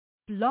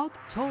Blog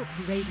Talk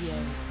Radio.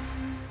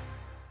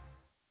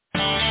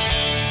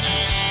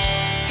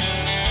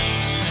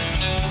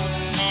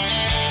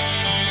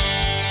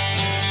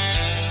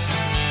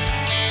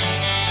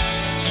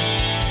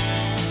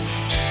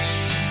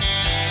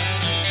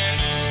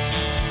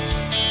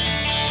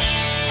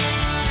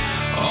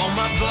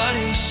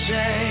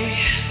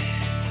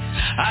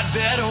 I'd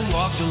better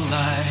walk the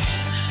line,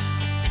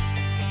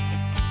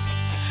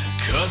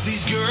 'cause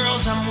these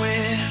girls I'm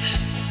with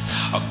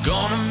are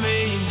gonna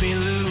make me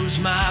lose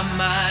my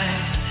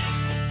mind.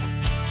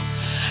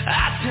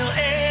 I tell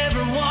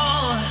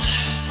everyone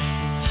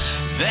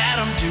that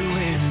I'm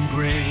doing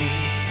great.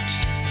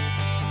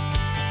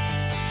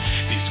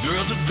 These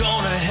girls are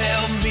gonna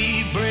help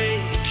me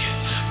break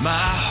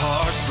my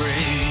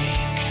heartbreak.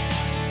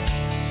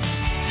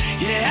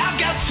 Yeah, I've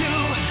got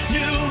 2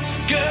 new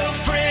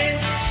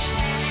girlfriends.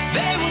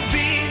 They will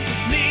be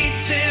with me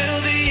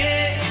till the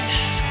end.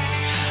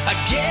 I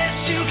guess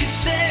you could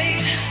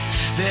say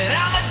that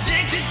I'm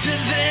addicted to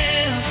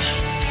them.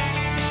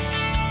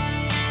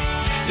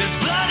 There's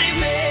Bloody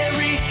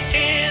Mary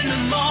in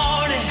the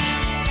morning,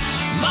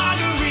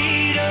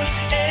 margarita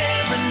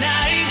every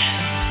night.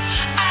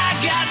 I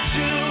got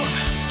two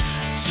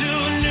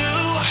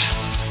new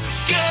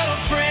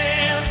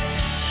girlfriends.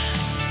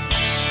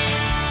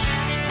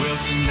 Well,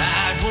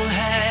 tonight we'll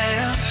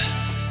have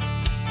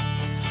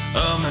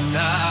a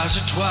menage a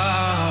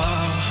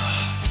trois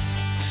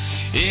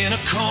in a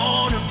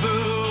corner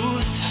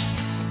booth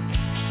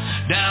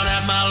down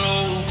at my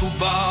local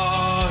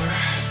bar.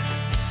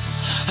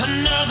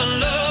 Another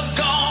love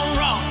gone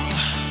wrong,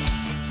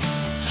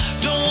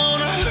 don't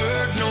wanna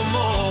hurt no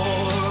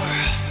more.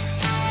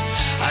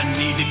 I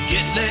need to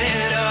get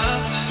lit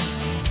up,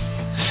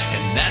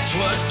 and that's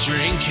what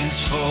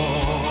drinking's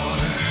for.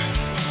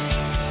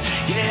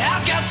 Yeah,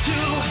 I've got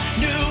 2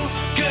 new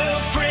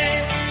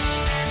girlfriends.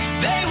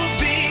 They will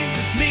be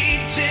with me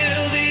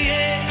till the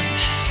end.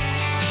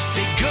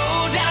 They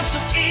go down so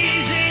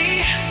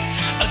easy,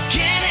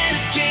 again and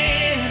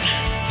again.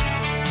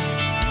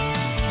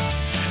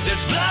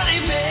 There's Bloody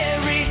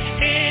Mary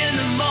in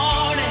the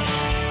morning,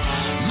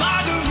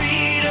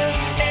 margarita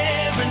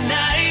every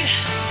night.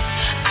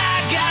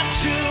 I got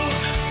two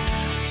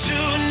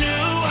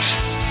new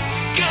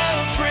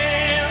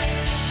girlfriends.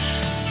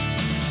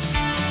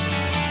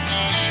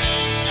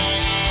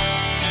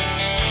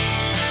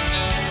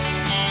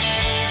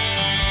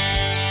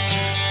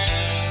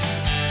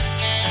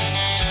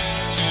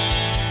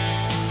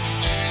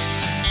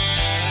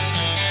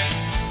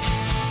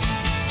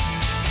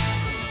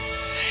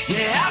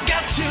 Yeah, I've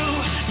got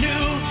 2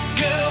 new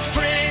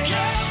girlfriends.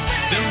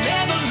 They'll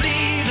never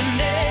leave and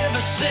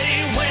never say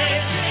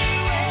when.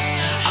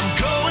 I'm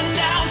going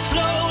down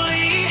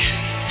slowly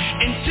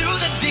into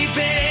the deep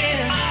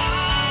end.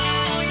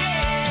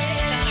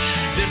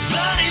 There's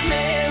Bloody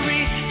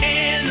Mary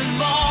in the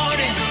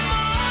morning,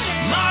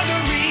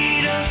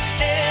 margarita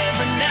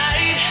every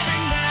night.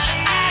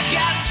 I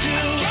got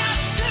two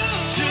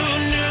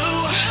new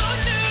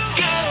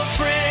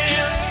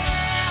girlfriends.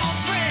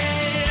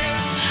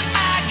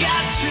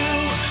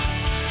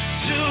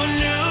 Two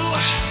new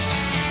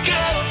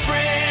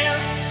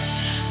girlfriends.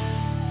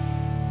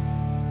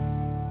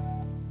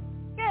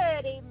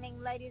 Good evening,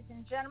 ladies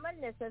and gentlemen.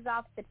 This is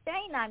Off the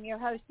Chain. I'm your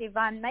host,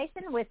 Yvonne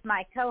Mason, with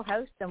my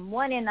co-host, the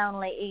one and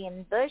only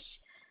Ian Bush,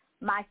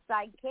 my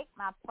sidekick,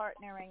 my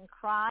partner in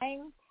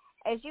crime.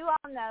 As you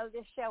all know,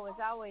 this show is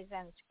always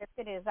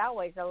unscripted. It is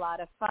always a lot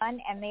of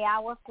fun, and the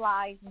hour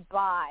flies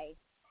by.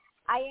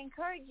 I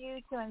encourage you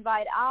to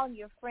invite all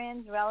your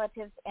friends,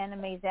 relatives,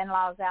 enemies,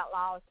 in-laws,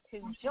 outlaws to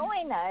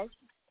join us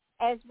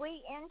as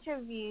we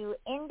interview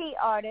indie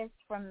artists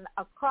from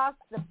across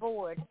the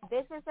board.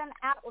 This is an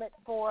outlet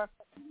for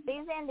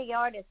these indie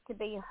artists to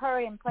be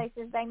heard in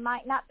places they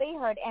might not be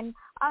heard. And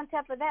on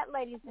top of that,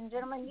 ladies and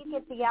gentlemen, you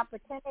get the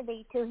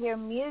opportunity to hear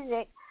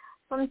music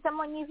from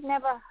someone you've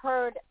never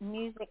heard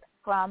music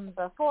from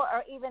before,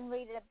 or even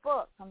read a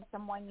book from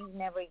someone you've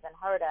never even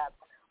heard of.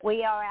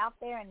 We are out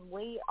there, and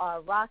we are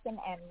rocking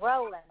and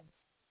rolling.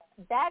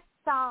 That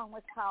song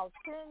was called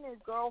 2 New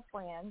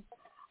Girlfriends,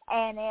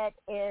 and it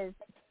is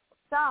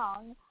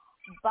sung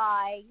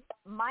by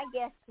my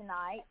guest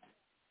tonight,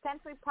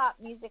 country pop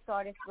music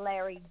artist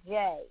Larry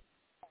J.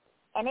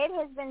 And it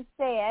has been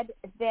said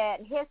that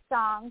his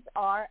songs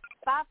are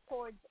 5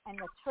 chords and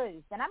the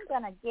truth. And I'm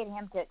going to get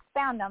him to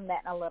expound on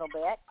that in a little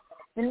bit.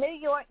 The New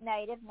York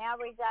native, now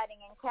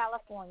residing in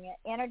California,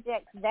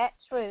 interjects that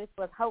truth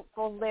with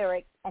hopeful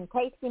lyrics and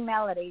tasty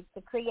melodies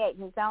to create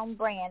his own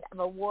brand of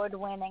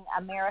award-winning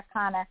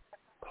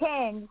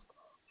Americana-tinged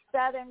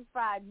Southern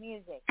fried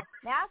music.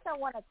 Now, I also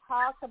want to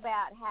talk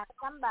about how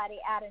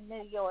somebody out of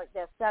New York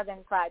does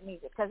Southern fried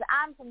music, because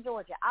I'm from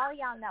Georgia. All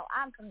y'all know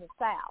I'm from the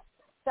South,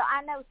 so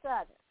I know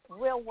Southern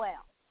real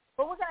well.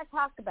 But we're going to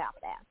talk about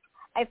that.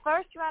 A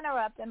first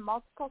runner-up in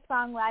multiple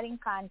songwriting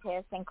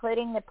contests,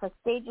 including the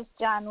prestigious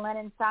John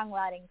Lennon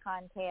Songwriting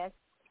Contest,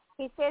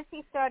 he says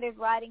he started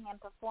writing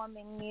and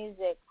performing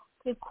music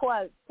to,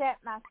 quote,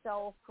 set my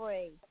soul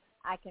free.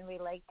 I can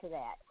relate to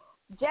that.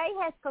 Jay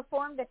has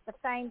performed at the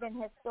famed and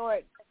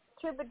historic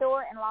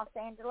troubadour in Los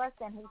Angeles,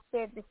 and he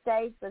shared the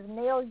stage with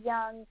Neil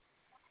Young,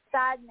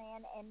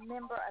 sideman and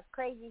member of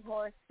Crazy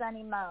Horse,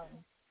 Sonny Moan.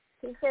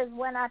 He says,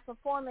 when I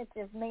perform, it's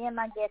just me and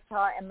my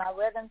guitar and my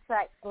rhythm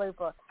track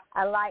blooper.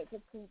 I like to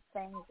keep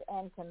things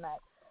intimate.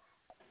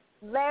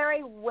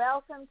 Larry,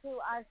 welcome to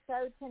our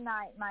show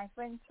tonight, my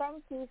friend.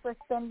 Thank you for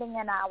spending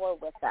an hour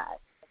with us.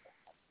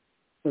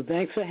 Well,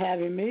 thanks for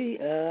having me.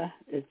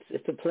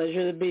 It's a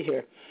pleasure to be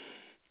here.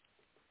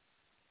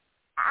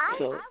 I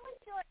was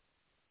doing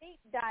a deep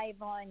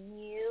dive on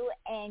you,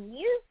 and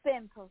you've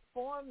been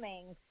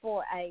performing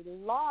for a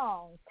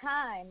long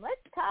time.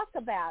 Let's talk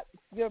about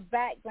your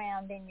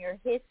background and your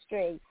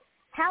history.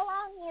 How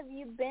long have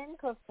you been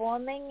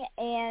performing,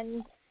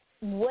 and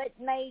what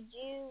made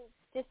you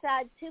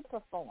decide to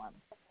perform?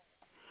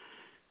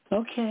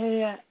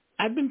 Okay,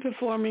 I've been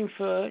performing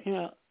for,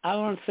 I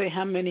don't want to say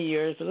how many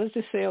years, but let's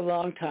just say a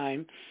long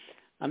time.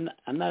 I'm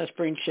not a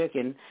spring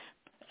chicken.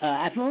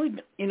 I've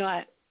only,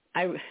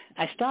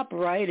 I stopped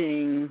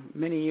writing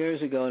many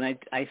years ago, and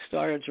I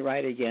started to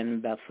write again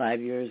about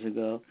 5 years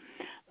ago.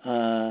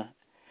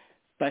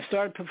 But I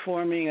started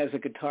performing as a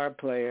guitar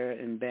player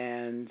in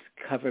bands,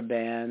 cover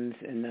bands,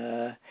 and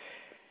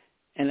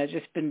I've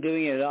just been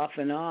doing it off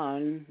and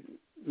on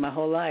my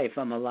whole life.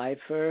 I'm a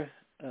lifer.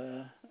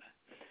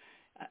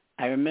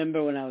 I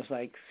remember when I was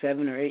like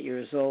 7 or 8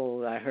 years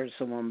old, I heard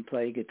someone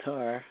play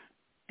guitar,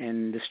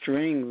 and the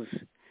strings,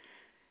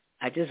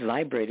 I just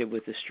vibrated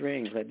with the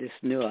strings. I just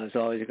knew I was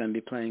always going to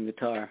be playing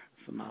guitar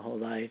for my whole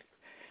life.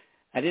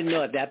 I didn't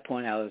know at that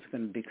point I was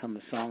going to become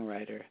a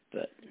songwriter,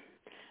 but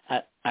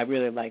I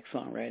really like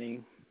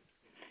songwriting.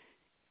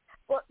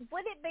 Well,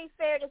 would it be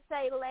fair to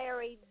say,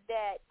 Larry,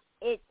 that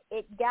it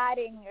got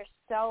in your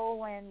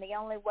soul, and the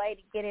only way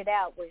to get it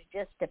out was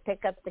just to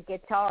pick up the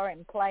guitar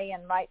and play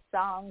and write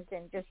songs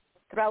and just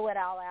throw it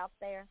all out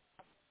there?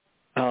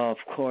 Oh, of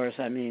course.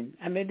 I mean,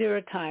 there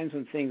are times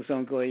when things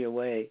don't go your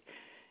way,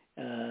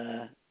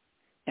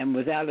 and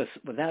without a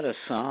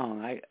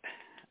song,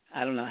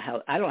 I don't know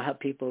how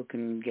people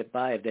can get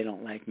by if they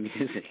don't like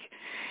music.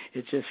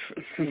 It's just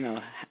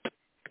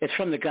it's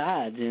from the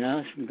gods,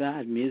 it's from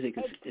God. Music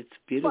it's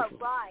beautiful.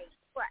 Well, right.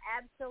 We're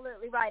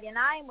absolutely right, and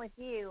I'm with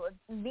you.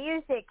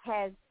 Music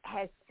has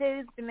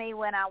soothed me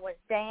when I was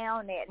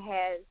down. It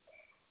has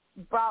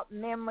brought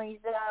memories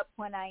up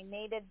when I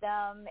needed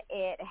them.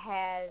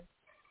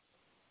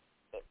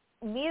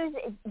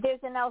 Music. There's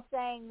an old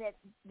saying that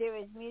there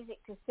is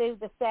music to soothe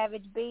the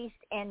savage beast,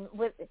 and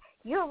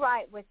you're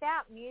right.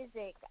 Without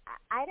music,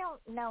 I don't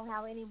know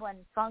how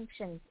anyone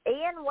functions.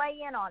 Ian,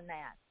 weigh in on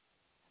that.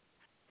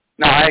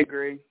 No, I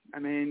agree. I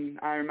mean,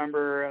 I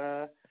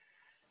remember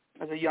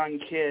as a young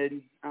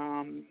kid,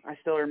 I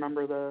still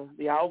remember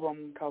the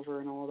album cover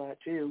and all that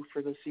too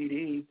for the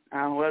CD.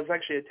 Well, it was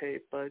actually a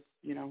tape, but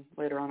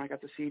later on I got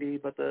the CD.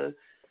 But the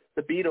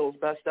Beatles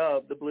Best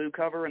Of, the blue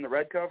cover and the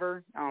red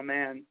cover, oh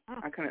man,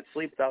 I couldn't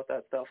sleep without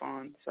that stuff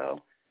on.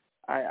 So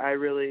I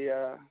really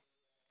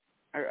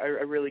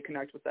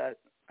connect with that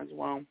as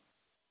well.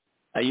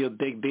 Are you a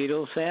big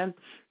Beatles fan?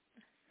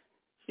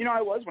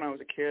 I was when I was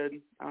a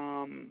kid.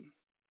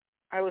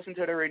 I listen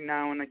to it every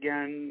now and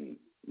again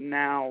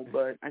now,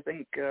 but I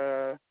think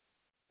I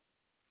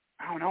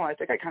don't know. I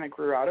think I kind of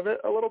grew out of it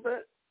a little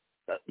bit.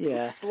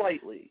 Yeah,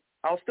 slightly.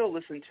 I'll still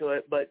listen to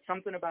it, but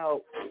something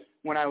about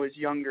when I was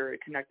younger,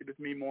 it connected with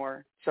me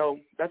more. So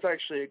that's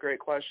actually a great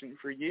question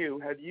for you.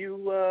 Have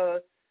you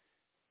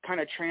kind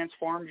of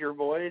transformed your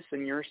voice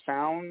and your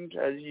sound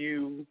as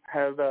you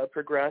have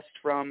progressed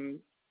from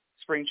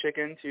spring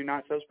chicken to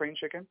not so spring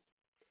chicken?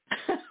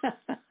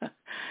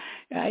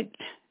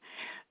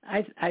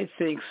 I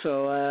think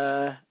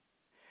so.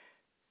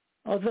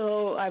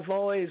 Although I've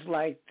always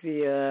liked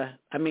I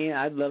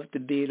loved the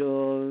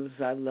Beatles.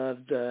 I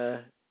loved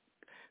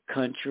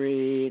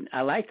country.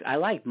 I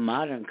like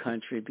modern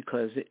country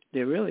because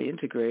they're really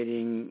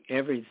integrating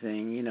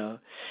everything.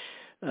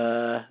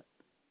 I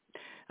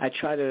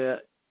try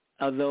to,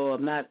 although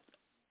I'm not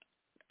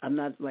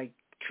like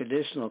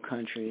traditional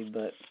country,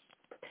 but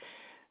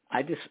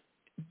I just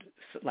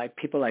like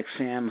people like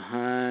Sam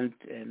Hunt,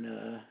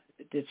 and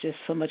there's just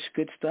so much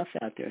good stuff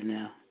out there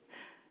now.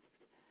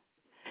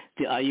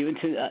 Are you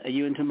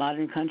into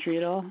modern country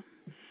at all?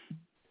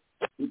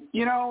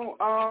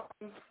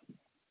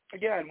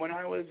 Again, when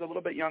I was a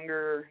little bit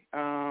younger,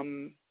 I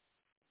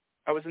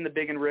was in the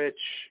Big and Rich,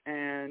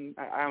 and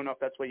I don't know if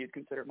that's what you'd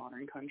consider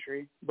modern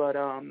country, but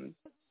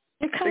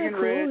Big and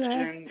cool,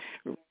 Rich,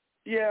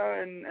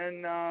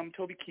 and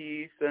Toby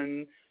Keith,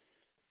 and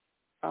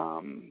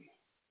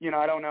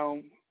I don't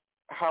know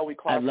how we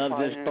classify I love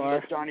this him, bar.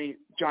 but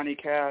Johnny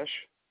Cash.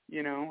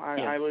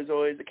 I was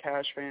always a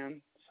Cash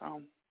fan.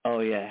 So. Oh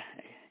yeah,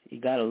 you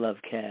gotta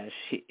love Cash.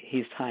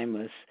 He's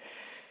timeless.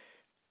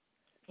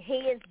 He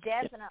is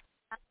definitely.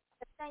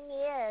 The thing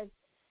is,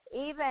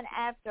 even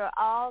after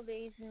all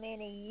these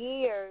many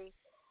years,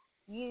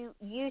 you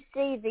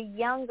see the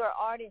younger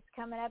artists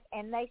coming up,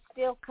 and they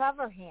still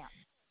cover him.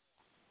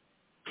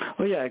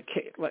 Oh yeah,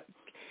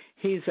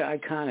 he's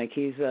iconic.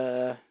 He's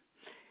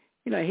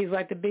he's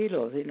like the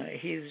Beatles.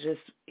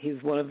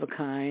 He's one of a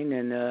kind,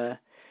 and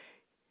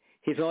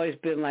he's always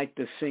been like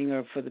the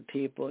singer for the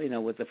people, you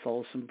know, with the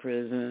Folsom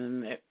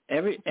Prison.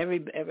 Every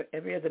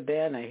other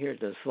band I hear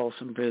does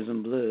Folsom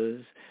Prison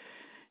Blues,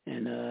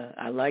 and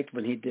I liked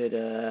when he did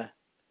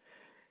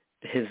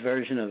his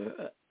version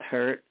of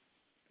Hurt.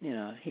 You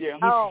know, he's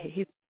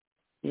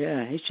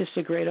just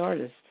a great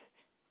artist.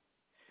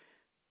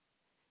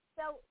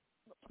 So,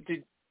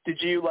 did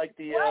you like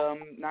the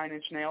 9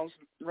 Inch Nails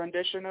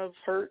rendition of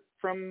Hurt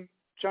from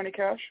Johnny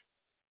Cash?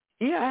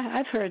 Yeah,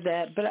 I've heard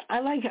that, but I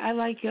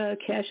like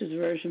Cash's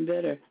version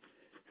better.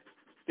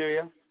 Do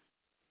you?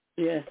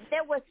 Yeah.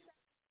 There was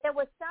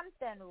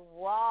something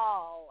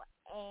raw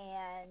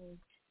and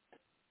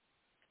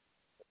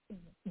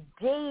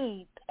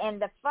deep,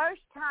 and the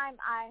first time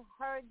I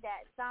heard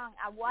that song,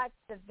 I watched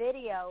the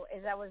video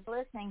as I was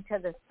listening to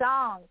the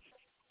song,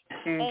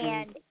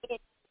 and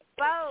it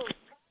spoke.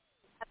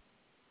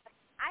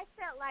 I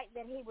felt like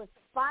that he was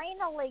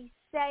finally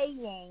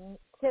saying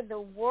to the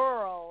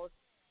world,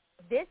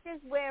 this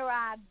is where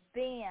I've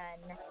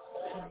been,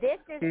 this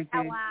is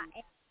how I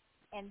am,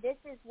 and this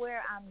is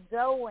where I'm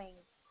going.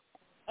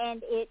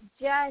 And it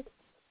just,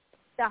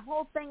 the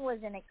whole thing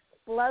was an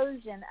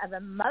explosion of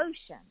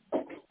emotion.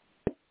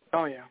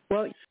 Oh, yeah.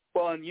 Well,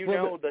 and you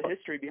know the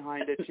history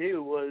behind it,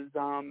 too, was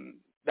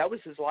that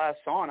was his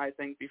last song, I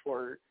think,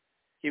 before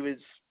he was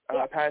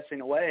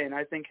passing away. And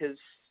I think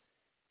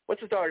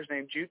what's his daughter's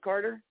name, Jude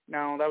Carter?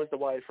 No, that was the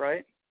wife,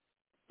 right?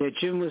 Yeah,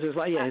 June was his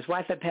wife. Yeah, his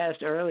wife had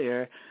passed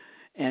earlier.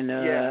 And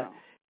yeah,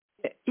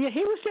 he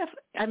was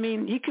definitely, I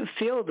mean, you could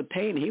feel the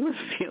pain he was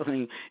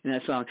feeling in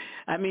that song.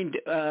 I mean,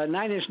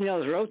 9 Inch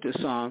Nails wrote this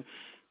song,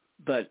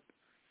 but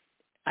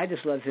I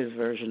just love his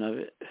version of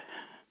it.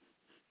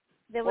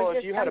 Well,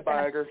 if you had a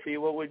biography,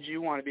 what would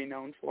you want to be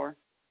known for?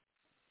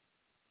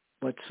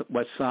 What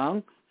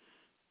song?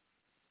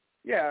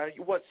 Yeah,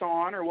 what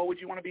song, or what would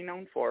you want to be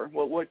known for?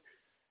 What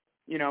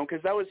you know,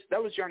 because that was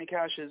Johnny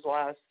Cash's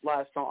last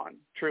song,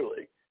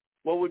 truly.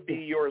 What would be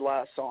your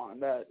last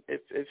song that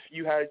if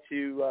you had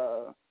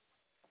to,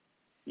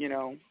 you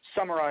know,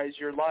 summarize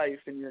your life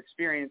and your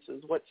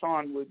experiences, what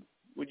song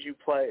would you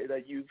play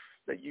that you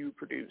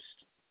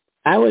produced?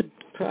 I would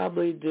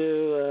probably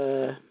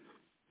do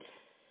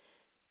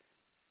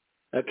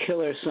a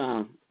Killer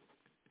song.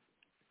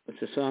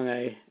 It's a song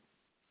it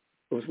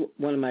was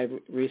one of my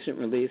recent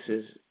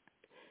releases.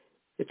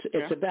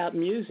 It's about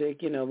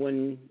music, you know,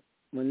 when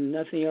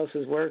nothing else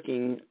is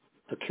working,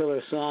 a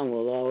Killer song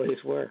will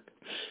always work.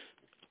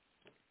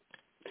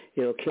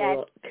 It'll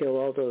kill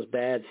all those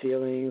bad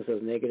feelings,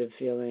 those negative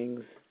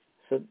feelings.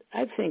 So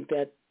I think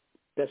that's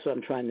what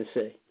I'm trying to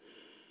say.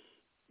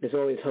 There's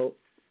always hope.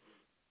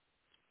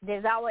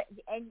 There's always,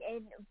 and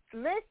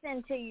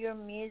listening to your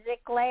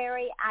music,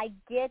 Larry, I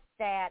get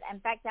that.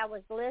 In fact, I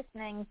was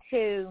listening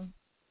to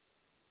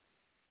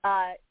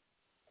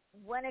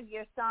one of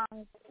your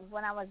songs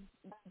when I was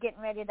getting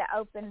ready to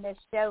open this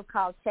show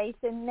called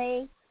Chasing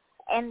Me,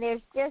 and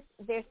there's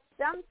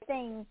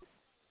something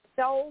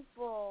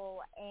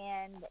soulful,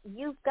 and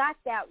you've got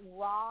that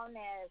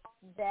rawness,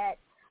 that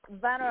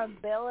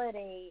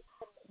vulnerability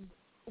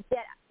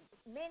that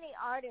many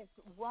artists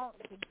want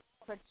to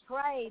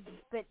portray,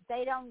 but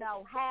they don't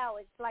know how.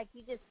 It's like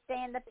you just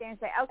stand up there and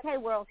say, okay,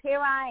 world,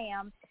 here I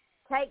am.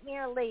 Take me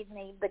or leave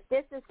me, but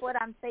this is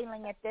what I'm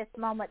feeling at this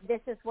moment.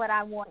 This is what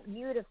I want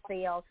you to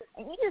feel.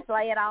 And you just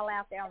lay it all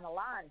out there on the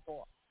line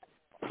for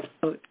them.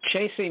 Oh,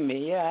 Chasing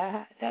Me,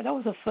 yeah, that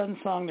was a fun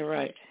song to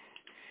write.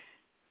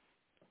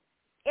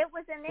 It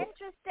was an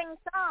interesting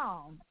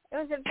song. It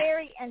was a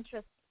very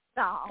interesting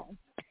song.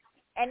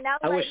 And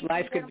I wish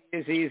life could be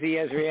as easy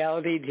as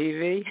reality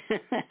TV.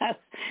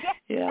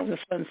 Yeah, it was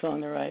a fun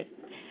song to write.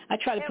 I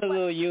try to put a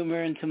little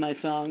humor into my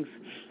songs,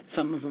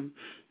 some of them.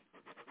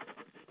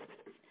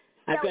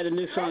 I've got a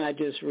new song I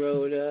just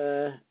wrote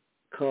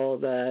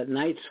called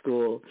Night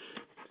School.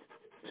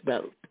 It's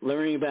about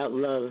learning about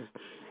love.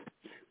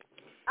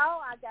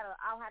 Oh,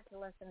 I'll have to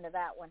listen to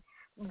that one.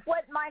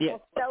 What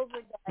Michael Stover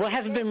does. Well, it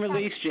hasn't been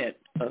released yet.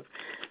 So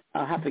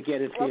I'll have to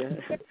get it to you.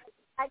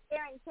 I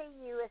guarantee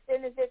you as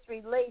soon as it's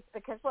released,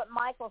 because what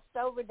Michael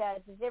Stover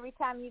does is every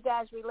time you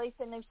guys release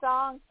a new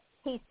song,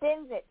 he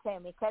sends it to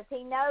me because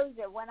he knows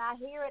that when I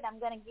hear it, I'm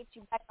going to get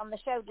you back on the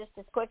show just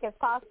as quick as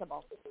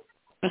possible.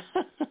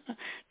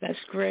 That's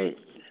great.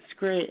 That's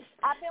great.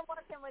 I've been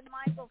working with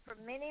Michael for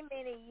many,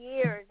 many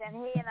years, and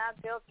he and I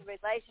built a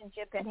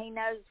relationship, and he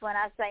knows when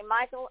I say,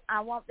 Michael, I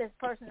want this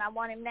person, I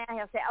want him now,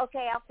 he'll say,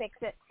 okay, I'll fix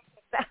it.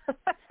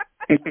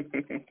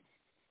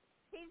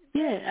 He's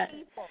good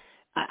people.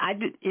 I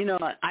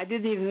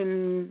didn't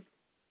even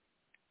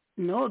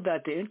know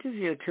about the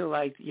interview until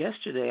like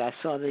yesterday. I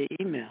saw the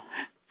email.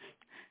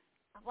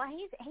 Well,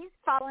 he's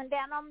falling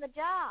down on the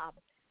job.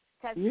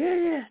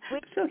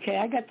 It's okay.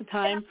 I got the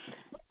time.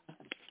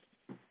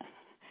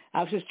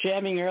 I was just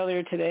jamming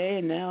earlier today,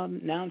 and now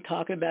I'm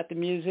talking about the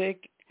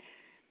music.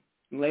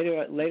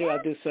 Later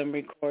I'll do some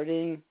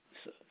recording.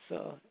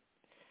 So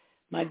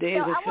my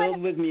days are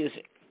filled with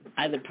music,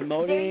 either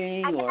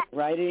promoting or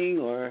writing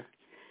or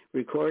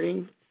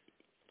recording.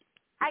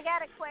 I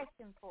got a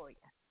question for you.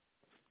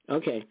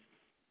 Okay.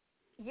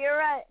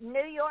 You're a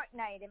New York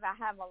native. I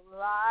have a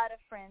lot of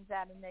friends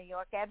out of New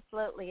York.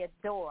 Absolutely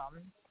adore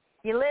them.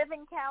 You live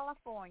in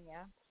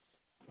California,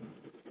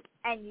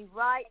 and you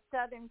write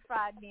Southern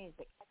fried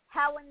music.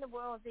 How in the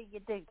world do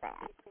you do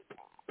that?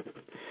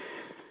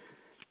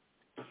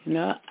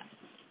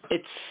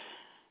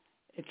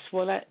 It's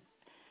what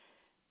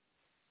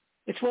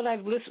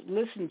I've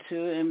listened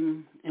to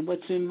and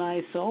what's in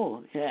my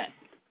soul. Yeah.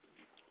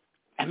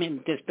 I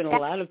mean, there's been a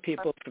lot of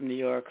people from New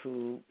York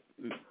who.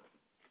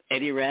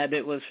 Eddie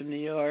Rabbitt was from New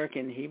York,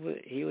 and he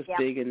was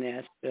big in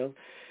Nashville.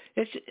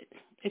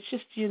 It's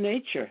just your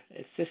nature.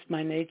 It's just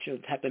my nature,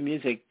 the type of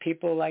music.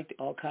 People like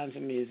all kinds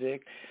of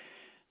music.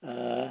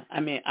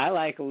 I mean, I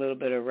like a little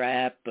bit of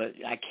rap, but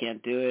I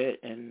can't do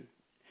it,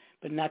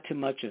 but not too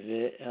much of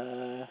it.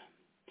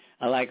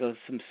 I like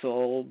some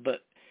soul,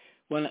 but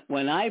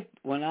when I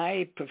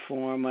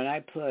perform, when I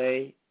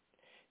play,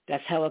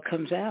 that's how it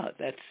comes out.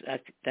 That's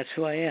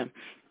who I am.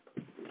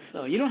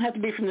 So you don't have to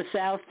be from the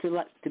South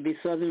to be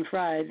Southern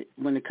fried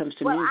when it comes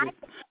to music.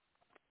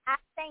 I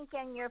think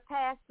in your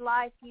past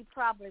life you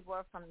probably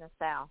were from the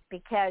South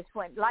because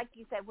like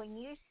you said, when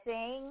you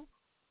sing,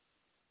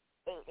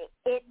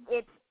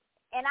 it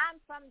and I'm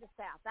from the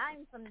South.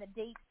 I'm from the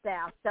Deep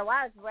South, so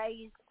I was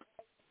raised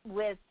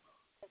with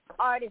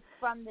artists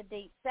from the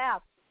Deep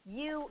South.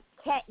 You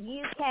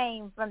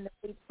came from the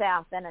Deep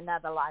South in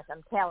another life,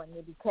 I'm telling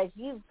you, because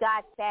you've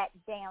got that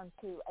down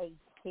to a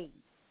T.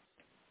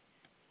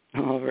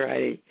 All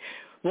right.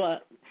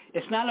 Well,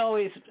 it's not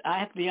always, I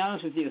have to be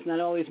honest with you, it's not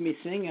always me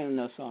singing in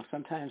those songs.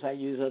 Sometimes I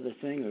use other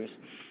singers.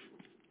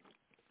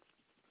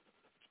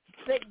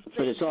 But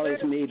it's always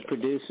me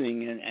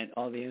producing and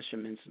all the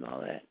instruments and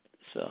all that.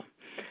 So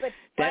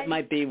that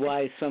might be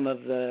why some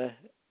of the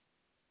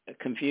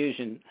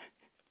confusion.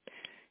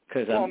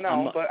 But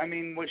I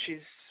mean, what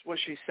she's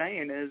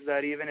saying is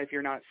that even if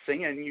you're not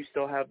singing, you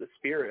still have the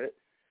spirit.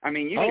 I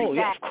mean,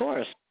 yeah, of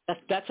course.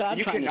 That's what I'm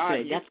trying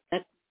to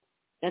say.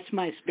 That's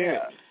my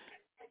spirit.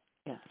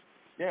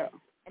 Yeah.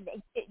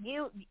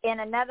 You in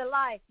another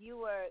life, you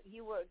were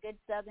a good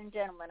Southern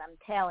gentleman. I'm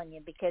telling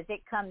you, because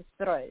it comes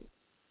through.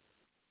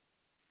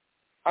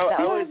 I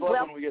always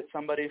love when we get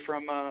somebody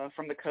from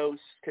the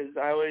coast, because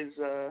I always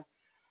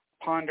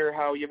ponder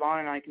how Yvonne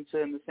and I can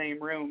sit in the same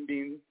room,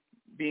 being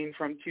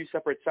from two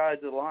separate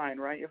sides of the line,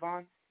 right,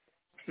 Yvonne?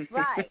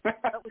 Right.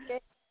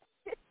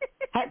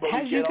 How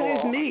did you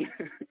guys meet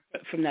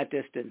from that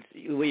distance?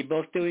 Were you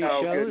both doing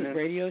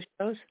radio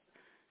shows?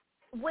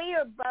 We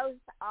are both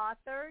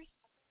authors,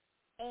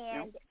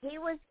 and he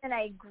was in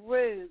a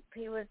group.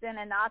 He was in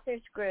an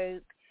authors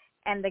group,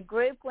 and the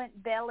group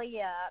went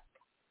belly up,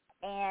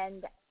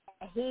 and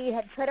he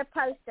had put a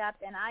post up,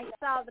 and I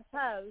saw the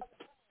post,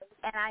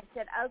 and I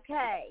said,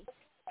 okay,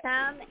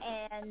 come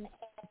and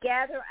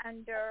gather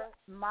under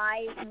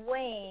my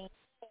wing,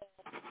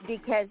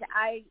 because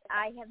I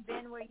have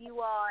been where you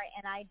are,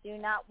 and I do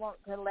not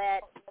want to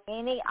let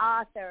any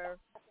author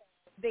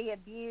be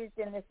abused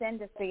in this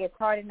industry as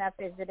hard enough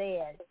as it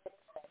is.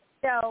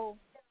 So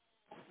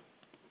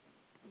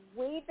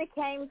we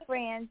became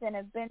friends and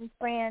have been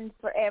friends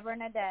forever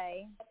and a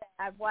day.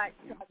 I've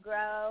watched him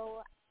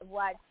grow,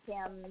 watched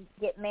him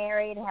get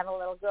married, have a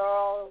little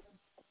girl,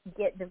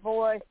 get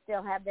divorced,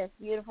 still have this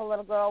beautiful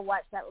little girl,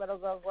 watch that little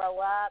girl grow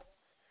up.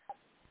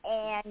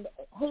 And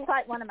he's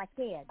like one of my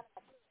kids.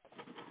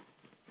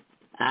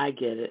 I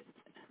get it.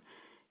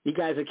 You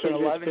guys are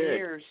kindred 11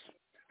 spirits.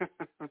 years.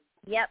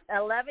 Yep,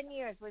 11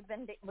 years we've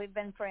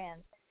been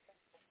friends.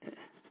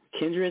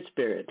 Kindred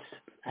spirits.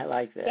 I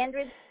like that.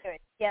 Kindred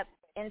spirits. Yep.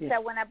 And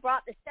so when I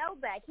brought the show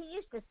back, he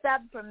used to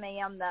sub for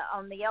me on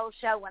the old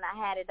show when I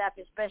had it up,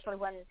 especially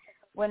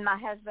when my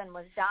husband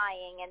was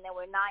dying, and there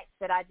were nights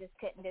that I just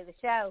couldn't do the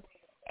show.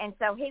 And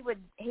so he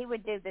would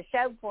do the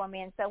show for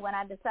me. And so when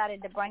I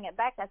decided to bring it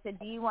back, I said,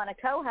 "Do you want to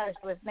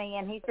co-host with me?"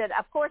 And he said,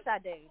 "Of course I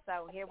do."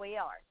 So here we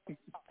are.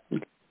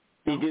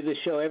 You do the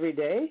show every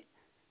day?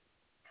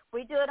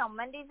 We do it on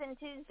Mondays and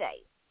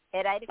Tuesdays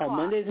at 8 o'clock. Oh,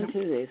 Mondays and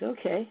Tuesdays.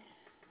 Okay.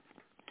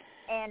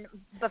 And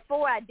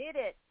before I did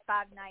it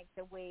 5 nights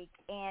a week,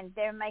 and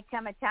there may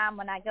come a time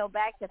when I go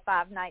back to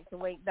 5 nights a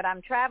week, but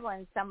I'm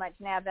traveling so much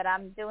now that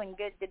I'm doing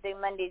good to do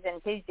Mondays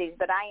and Tuesdays,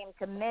 but I am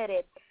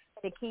committed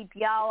to keep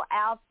y'all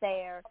out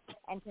there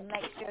and to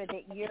make sure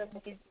that your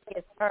music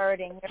is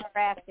heard and your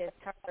craft is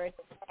heard,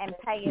 and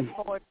pay it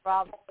forward for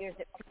all the years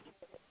that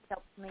people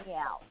helped me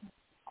out.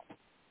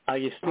 Are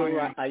you still?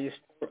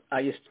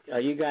 Are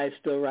you guys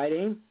still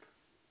writing?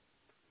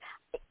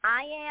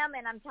 I am,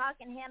 and I'm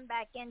talking him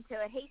back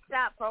into it. He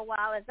stopped for a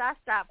while as I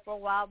stopped for a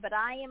while, but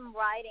I am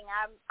writing.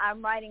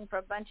 I'm writing for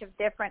a bunch of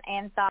different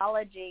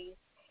anthologies,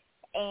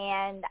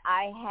 and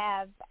I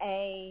have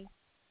a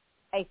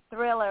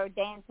thriller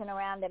dancing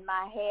around in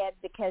my head,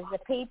 because the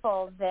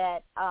people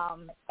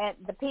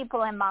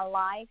in my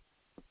life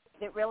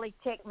that really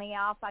tick me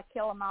off, I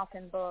kill them off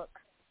in books.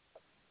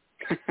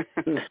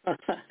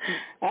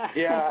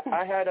 Yeah,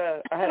 I had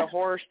a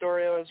horror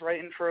story I was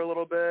writing for a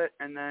little bit,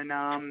 and then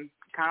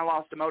kind of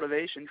lost the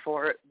motivation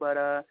for it. But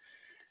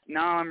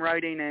now I'm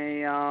writing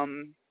a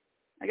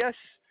I guess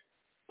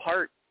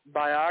part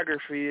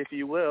biography, if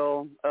you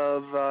will,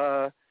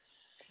 of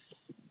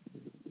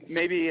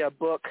maybe a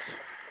book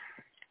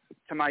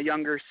to my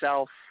younger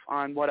self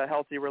on what a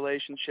healthy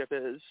relationship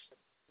is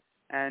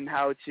and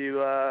how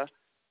to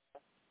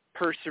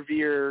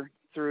persevere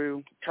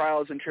through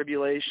trials and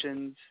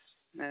tribulations,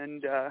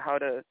 and how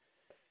to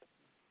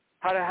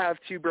have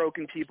two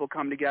broken people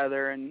come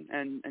together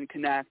and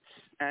connect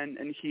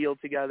and heal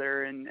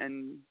together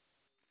and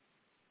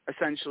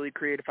essentially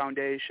create a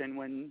foundation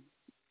when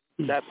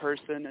that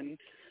person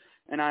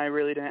and I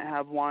really didn't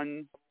have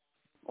one,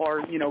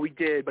 or we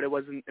did, but it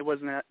wasn't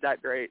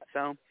that great.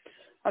 So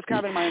that's kind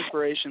of been my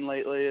inspiration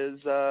lately. Is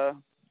I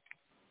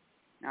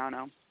don't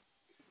know.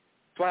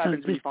 It's what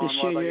happens when you fall in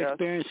love, I share your guess.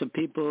 experience so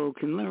people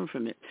can learn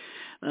from it.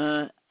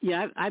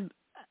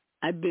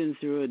 I've been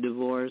through a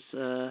divorce.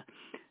 I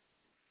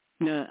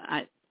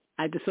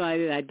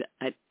decided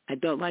I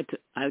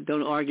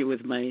don't argue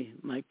with my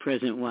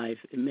present wife.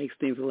 It makes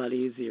things a lot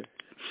easier.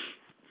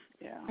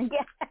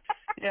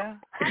 Yeah.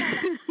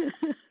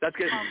 That's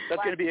good.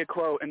 That's going to be a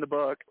quote in the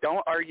book.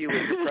 Don't argue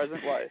with your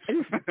present wife.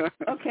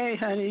 Okay,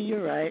 honey,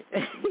 you're right.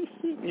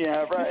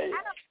 Yeah, right.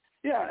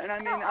 Yeah, and I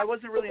mean, I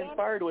wasn't really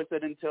inspired with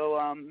it until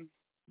I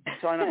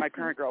met my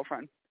current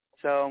girlfriend.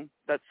 So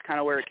that's kind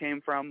of where it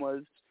came from,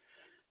 was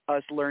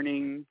us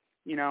learning,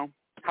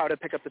 how to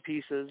pick up the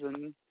pieces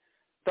and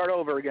start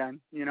over again,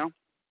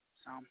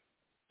 So.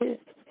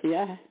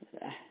 Yeah,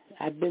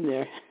 I've been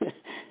there.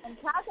 And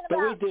talking but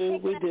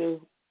about we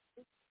do.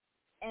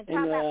 And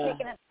talking about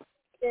picking up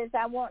pieces,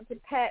 I want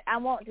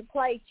to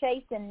play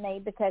 "Chasing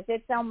Me" because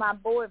it's on my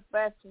board for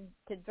us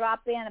to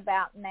drop in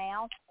about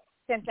now,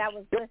 since I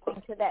was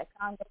listening to that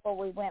song before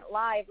we went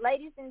live.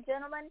 Ladies and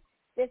gentlemen,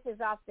 this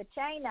is Off the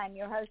Chain. I'm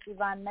your host,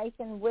 Yvonne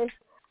Mason, with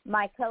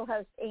my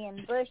co-host,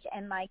 Ian Bush,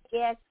 and my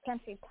guest,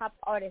 country pop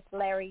artist,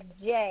 Larry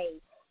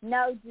J.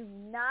 No, do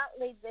not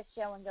leave this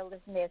show and go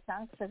listen to his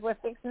songs, because we're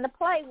fixing to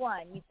play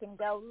one. You can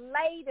go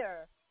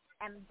later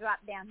and drop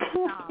down his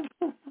song.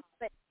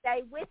 But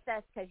stay with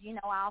us, because,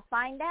 I'll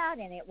find out,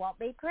 and it won't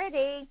be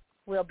pretty.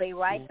 We'll be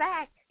right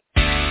back.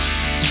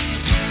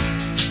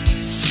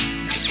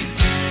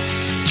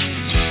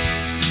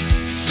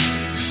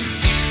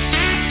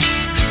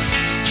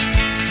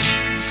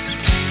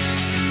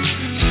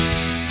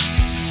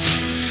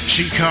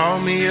 She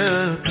called me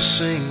up to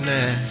sing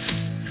that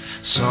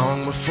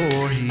song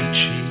before he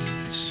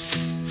cheats.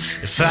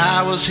 If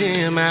I was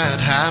him, I'd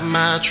hide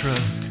my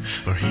truck,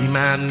 or he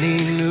might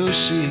need new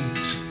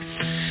seats.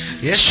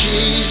 Yeah,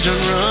 she's done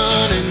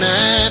running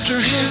after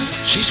him.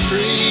 She's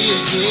free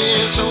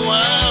again, so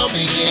I'll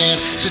begin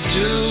to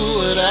do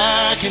what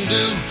I can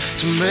do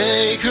to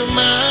make her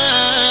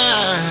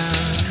mine.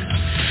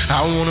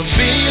 I wanna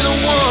be the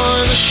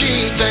one that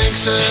she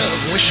thinks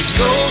of when she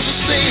goes to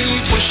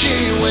sleep, when she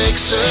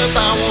wakes up.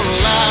 I wanna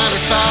light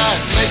her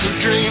fire, make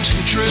her dreams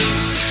come true.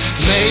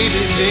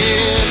 Maybe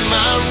then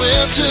my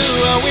will too.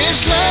 I wish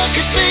love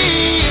could be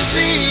as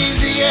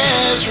easy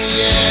as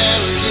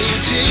reality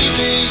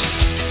TV.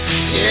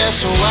 Yeah,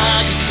 so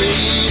I could be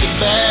the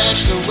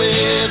bachelor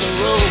with a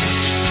rose.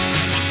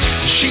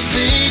 She'd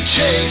be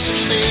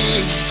chasing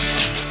me.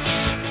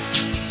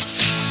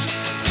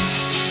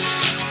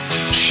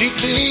 She'd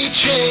be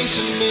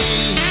chasing me.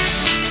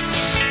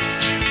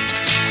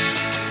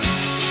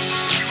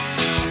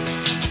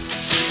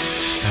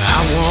 I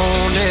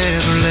won't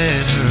ever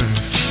let her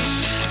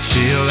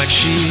feel like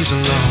she's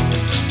alone.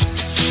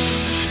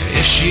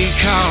 If she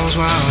calls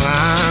while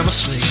I'm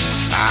asleep,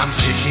 I'm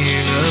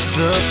picking up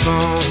the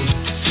phone.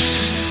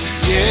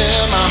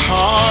 Yeah, my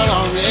heart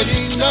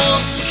already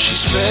knows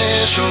she's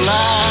special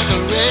like a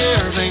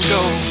rare Van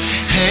Gogh,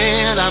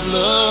 and I've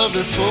loved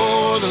her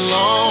for the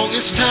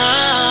longest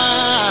time.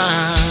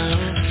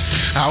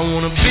 I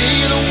wanna be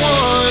the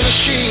one that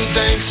she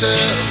thinks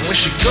of when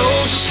she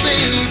goes to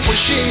sleep, when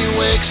she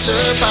wakes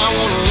up. I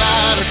wanna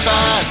light her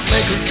fire,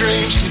 make her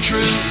dreams come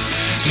true.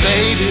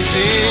 Maybe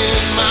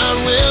then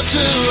mine will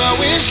too. I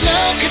wish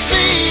love could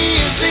be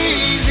as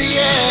easy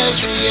as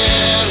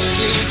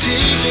reality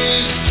TV.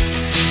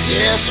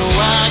 Yeah, so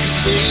I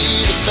could be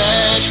the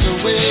bachelor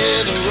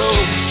with a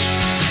rose.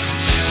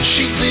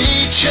 She'd be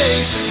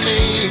chasing me.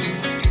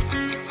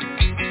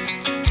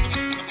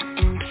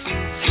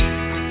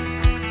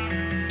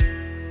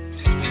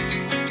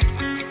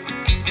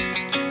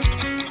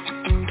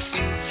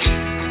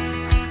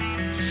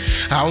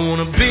 I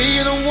wanna be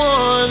the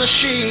one that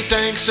she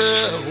thinks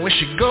of when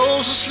she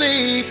goes to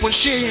sleep, when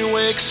she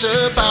wakes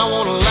up. I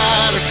wanna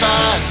light her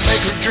fire,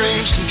 make her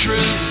dreams come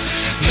true.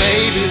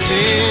 Maybe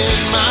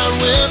then mine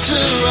will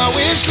too. I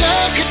wish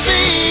love could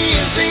be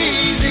as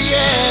easy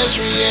as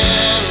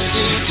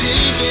reality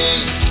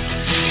TV.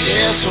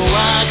 Yeah, so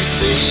I could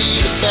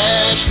be the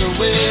bachelor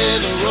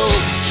with a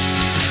rose.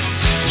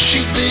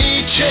 She'd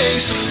be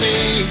chasing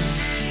me.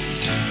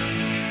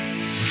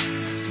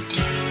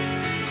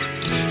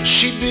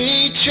 She'd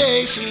be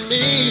chasing me.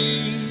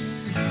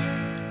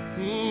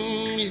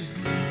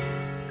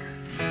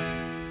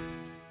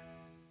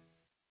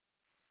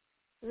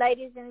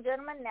 Ladies and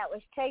gentlemen, that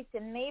was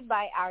Chasing Me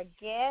by our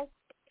guest,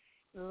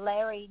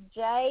 Larry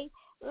J.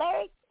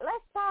 Larry,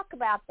 let's talk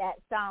about that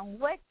song.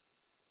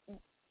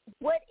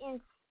 What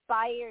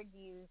inspired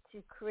you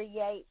to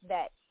create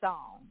that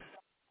song?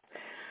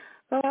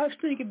 Well, I was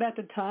thinking about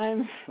the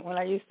time when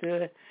I used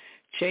to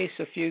chase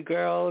a few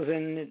girls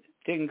and it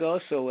didn't go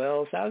so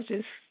well. So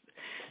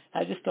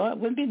I just thought it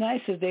would be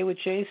nice if they were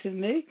chasing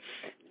me.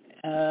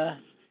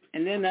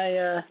 And then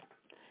I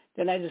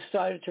just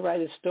started to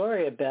write a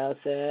story about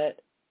that.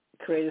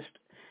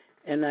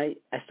 And I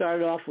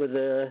started off with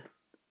a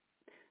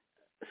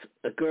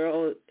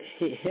girl.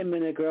 Him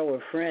and a girl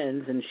were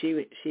friends, and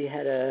she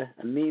had a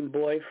mean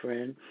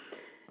boyfriend.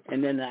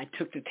 And then I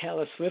took the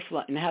Taylor Swift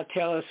line. And how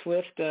Taylor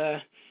Swift,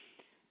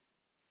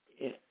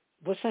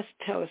 what's that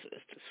Taylor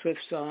Swift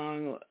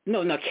song?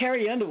 No,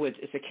 Carrie Underwood.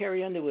 It's a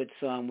Carrie Underwood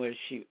song where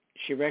she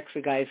wrecks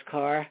a guy's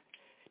car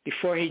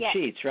before he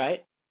cheats,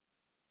 right?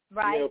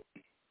 Right. Yep.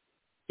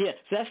 Yeah,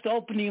 so that's the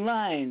opening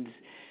lines.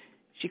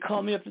 She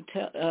called me up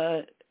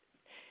to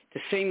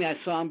sing that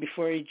song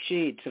before he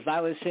cheats. If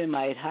I was him,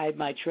 I'd hide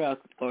my truck,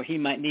 or he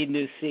might need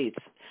new seats.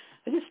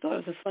 I just thought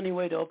it was a funny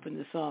way to open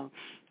the song.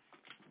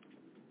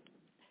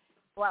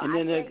 Well, and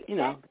then,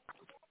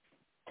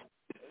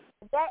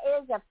 that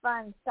is a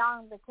fun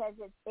song because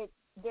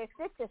there's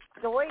such a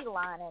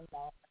storyline in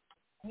there.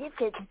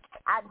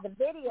 The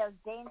video's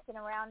dancing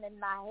around in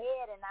my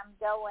head, and I'm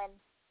going.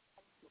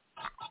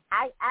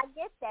 I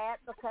get that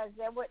because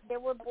there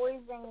were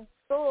boys in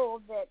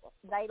school that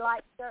they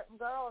liked certain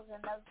girls,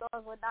 and those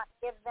girls would not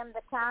give them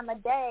the time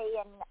of day,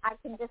 and I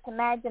can just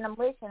imagine them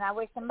wishing, I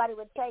wish somebody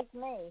would chase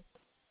me.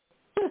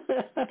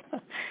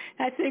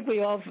 I think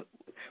we all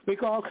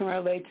can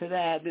relate to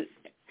that.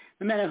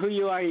 No matter who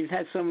you are, you've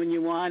had someone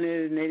you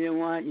wanted and they didn't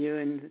want you,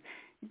 and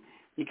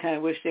you kind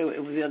of wish it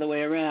was the other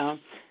way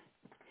around.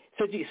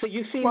 So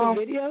you've seen the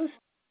videos?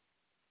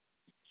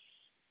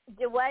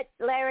 Do what,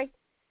 Larry?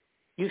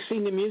 You've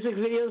seen the music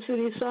videos for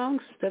these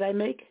songs that I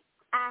make?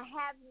 I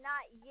have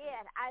not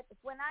yet.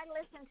 When I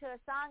listen to a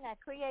song, I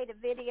create a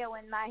video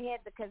in my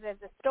head because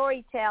as a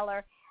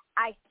storyteller,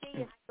 I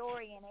see a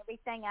story in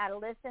everything I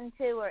listen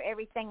to or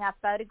everything I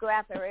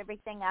photograph or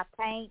everything I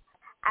paint.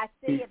 I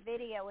see a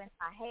video in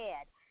my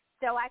head.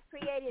 So I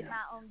created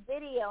my own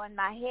video in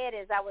my head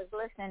as I was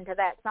listening to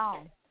that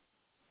song.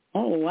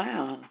 Oh,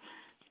 wow.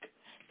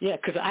 Yeah,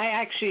 because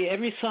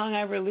every song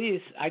I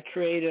release, I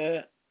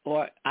create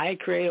or I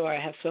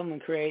have someone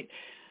create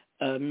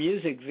a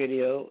music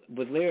video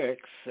with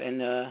lyrics,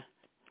 and I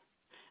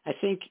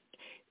think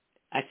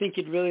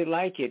you'd really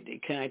like it.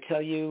 Can I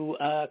tell you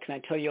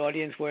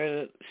audience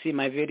where to see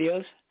my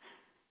videos?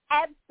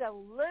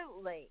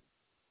 Absolutely.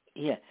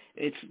 Yeah,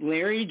 it's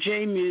Larry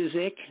J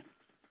Music,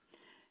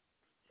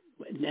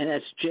 and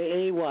that's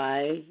Jay,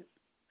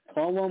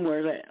 all one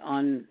word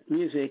on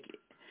music,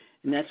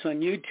 and that's on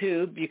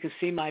YouTube. You can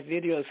see my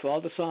videos for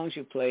all the songs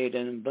you played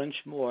and a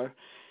bunch more.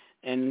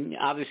 And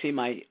obviously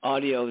my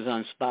audio is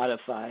on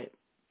Spotify.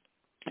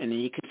 And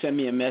you can send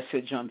me a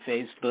message on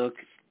Facebook,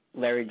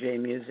 Larry J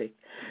Music.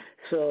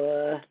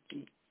 So,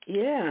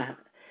 yeah.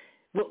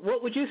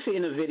 What would you see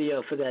in a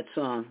video for that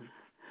song?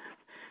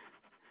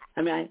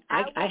 I mean,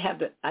 I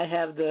have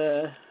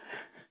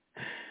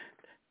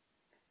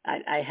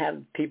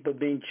people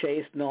being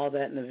chased and all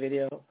that in the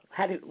video.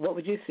 What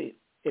would you see?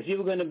 If you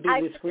were going to be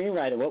the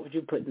screenwriter, what would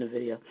you put in the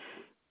video?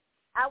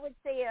 I would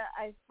see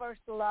a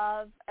first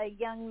love, a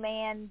young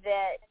man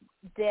that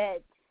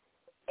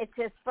it's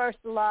his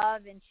first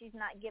love, and she's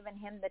not giving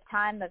him the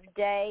time of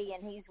day,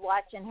 and he's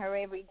watching her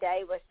every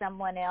day with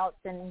someone else,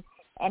 and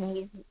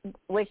he's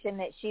wishing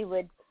that she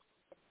would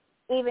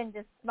even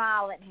just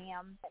smile at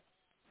him.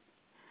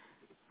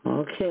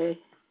 Okay,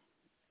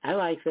 I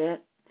like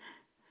that.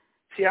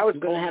 See, I was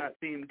pulling that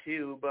theme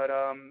too, but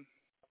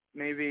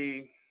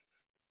maybe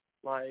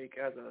like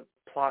as a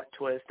plot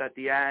twist at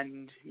the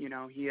end,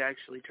 he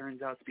actually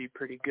turns out to be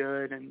pretty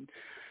good, and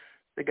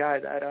the guy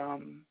that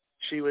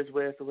she was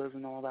with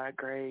wasn't all that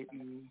great,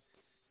 and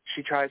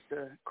she tries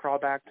to crawl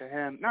back to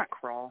him. Not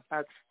crawl,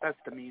 that's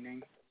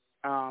demeaning.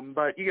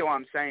 But you get what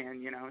I'm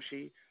saying,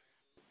 she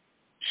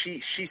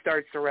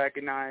starts to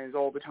recognize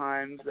all the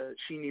times that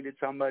she needed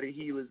somebody,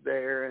 he was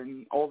there,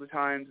 and all the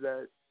times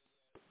that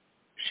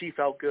she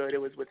felt good,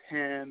 it was with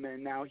him,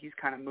 and now he's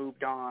kind of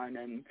moved on,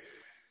 and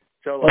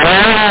so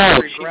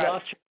she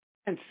lost her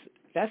sense.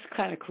 That's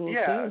kind of cool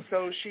too.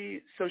 So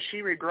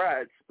she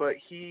regrets, but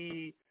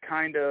he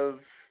kind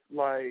of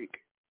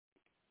like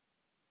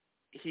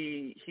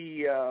he's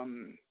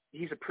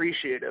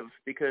appreciative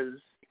because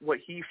what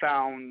he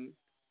found,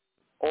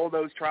 all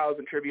those trials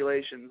and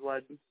tribulations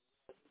led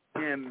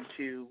him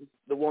to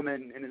the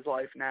woman in his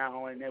life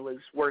now, and it was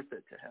worth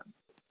it to him.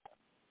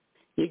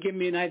 You give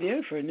me an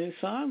idea for a new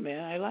song,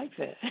 man. I like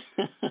that.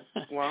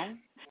 Well,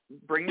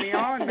 bring me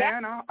on,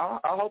 man.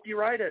 I'll help you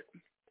write it.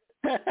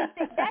 That's what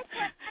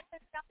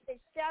happens on the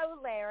show,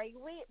 Larry.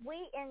 We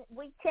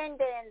tend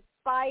to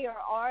inspire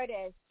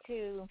artists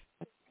to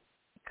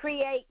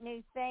create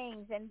new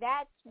things, and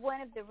that's one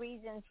of the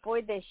reasons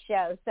for this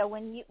show. So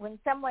when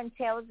someone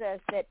tells us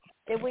that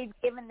we've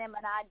given them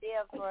an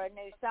idea for a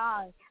new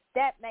song,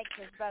 that makes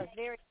us both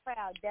very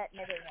proud, doesn't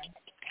it, Ian?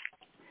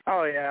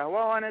 Oh yeah,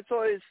 well, and it's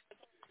always,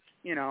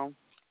 you know,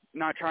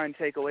 not trying to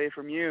take away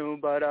from you,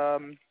 but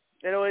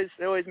it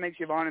always makes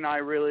Yvonne and I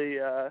really,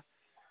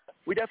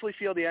 we definitely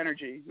feel the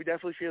energy. We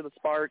definitely feel the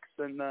sparks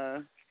and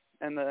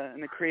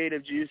the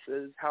creative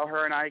juices. How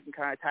her and I can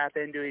kind of tap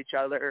into each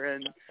other,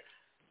 and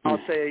I'll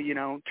say, you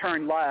know,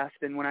 turn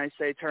left, and when I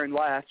say turn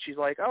left, she's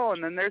like, oh,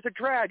 and then there's a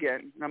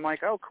dragon, and I'm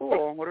like, oh,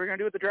 cool. What are we gonna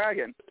do with the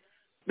dragon?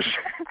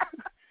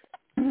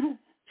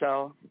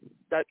 So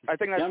I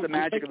think that's the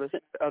magic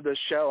of the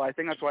show. I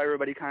think that's why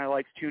everybody kind of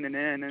likes tuning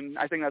in, and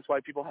I think that's why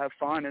people have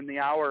fun, and the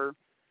hour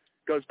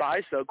goes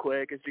by so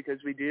quick is because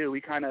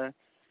we kind of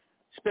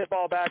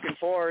spitball back and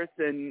forth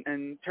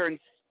and turn,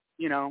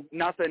 you know,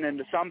 nothing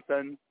into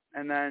something,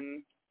 and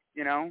then,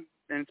 you know,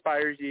 it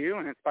inspires you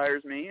and it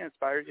inspires me and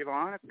inspires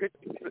Yvonne. It's good.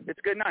 It's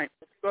a good night.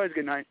 It's always a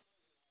good night.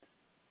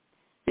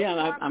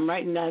 Yeah, I'm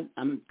writing that.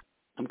 I'm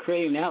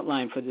creating an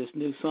outline for this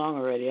new song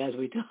already as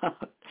we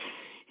talk.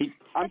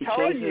 I'm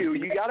telling you,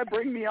 you got to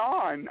bring me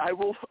on. I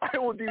will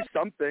do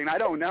something. I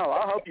don't know.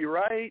 I'll help you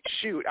write.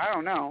 Shoot, I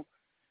don't know.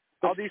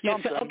 I'll do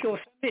something. Okay, well,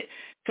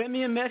 send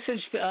me a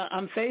message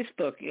on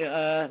Facebook,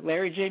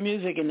 Larry J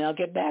Music, and I'll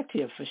get back to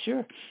you for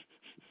sure.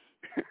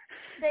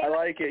 I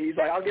like it. He's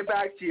like, I'll get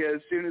back to you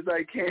as soon as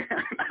I can.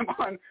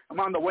 I'm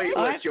on the wait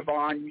list,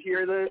 Yvonne. You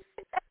hear this?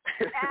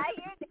 I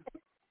hear this.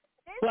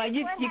 Well,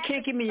 you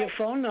can't give me your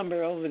phone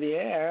number over the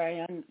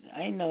air.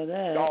 I know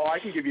that. Oh, I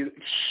can give you.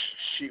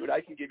 Shoot, I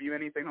can give you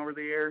anything over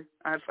the air.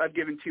 I've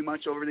given too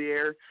much over the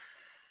air.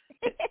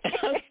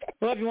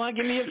 Well, if you want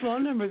to give me your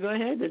phone number, go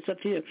ahead. It's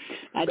up to you.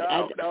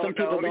 Some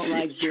people don't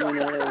like doing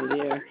that over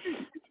the air.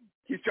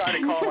 He's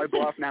trying to call my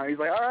bluff now. He's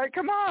like, all right,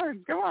 come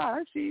on,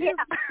 I see you.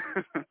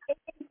 Yeah.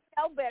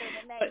 No better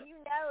than that. You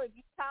know,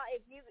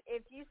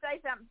 if you say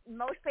something,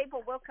 most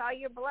people will call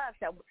your bluff.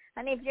 So,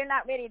 and if you're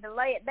not ready to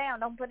lay it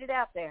down, don't put it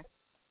out there.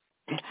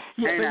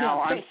 Hey,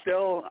 now I'm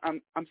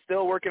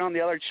still working on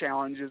the other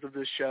challenges of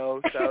this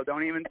show, so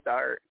don't even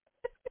start.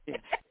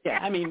 Yeah.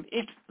 I mean,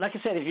 like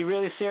I said, if you're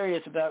really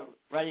serious about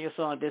writing a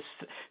song, just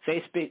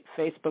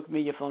Facebook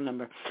me your phone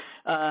number.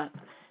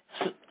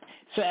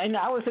 So and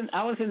I was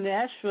in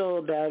Nashville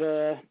about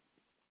a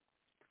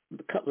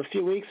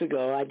few weeks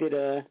ago. I did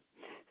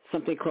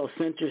something called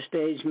Center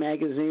Stage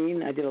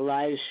Magazine. I did a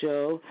live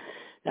show.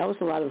 That was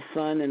a lot of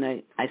fun, and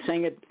I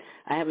sang it.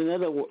 I have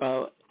another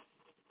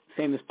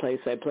famous place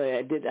I play.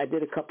 I did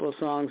a couple of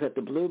songs at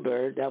the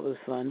Bluebird. That was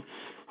fun.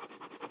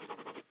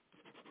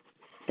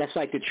 That's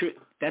like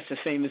that's as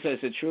famous as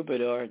the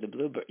Troubadour, the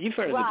Bluebird. You've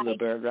heard of the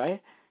Bluebird, right?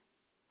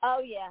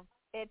 Oh yeah,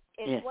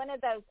 it's one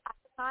of those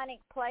iconic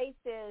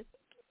places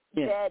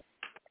that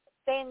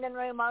standing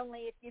room only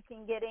if you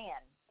can get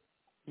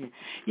in.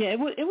 Yeah, it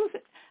was.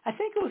 I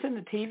think it was in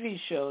the TV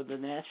show, the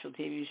Nashville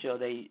TV show.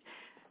 They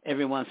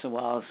every once in a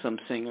while some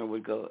singer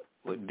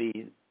would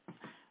be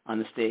on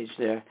the stage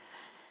there.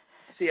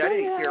 See, I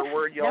didn't hear a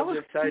word y'all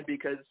just said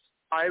because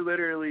I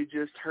literally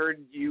just heard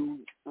you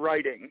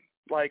writing.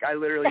 Like, I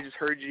literally just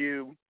heard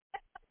you.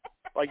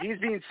 Like, he's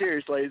being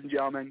serious, ladies and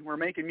gentlemen. We're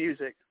making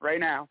music right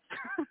now.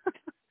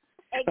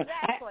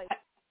 Exactly.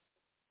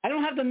 I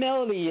don't have the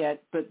melody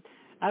yet, but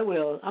I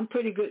will. I'm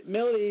pretty good.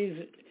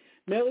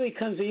 Melody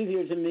comes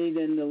easier to me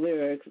than the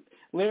lyrics.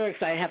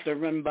 Lyrics I have to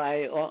run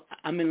by.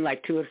 I'm in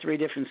like 2 or 3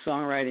 different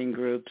songwriting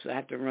groups. I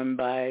have to run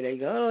by. They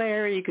go, oh,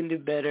 Larry, you can do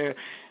better.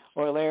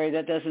 Or Larry,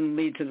 that doesn't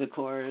lead to the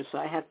chorus.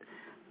 I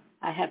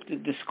have to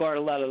discard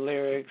a lot of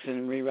lyrics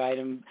and rewrite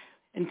them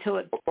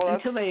until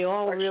they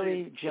all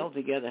really gel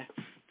together.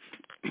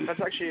 That's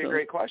actually a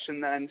great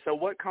question then. So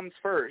what comes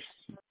first?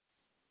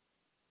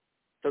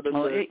 So does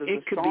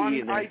the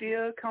song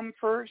idea come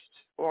first?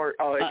 Or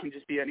it can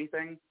just be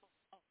anything?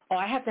 Oh,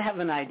 I have to have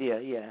an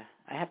idea, yeah.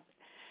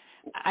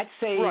 I'd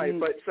say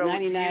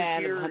 99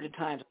 out of 100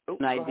 times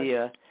an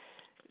idea.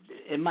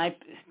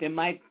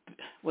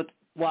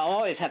 I'll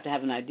always have to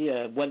have an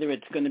idea, whether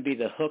it's going to be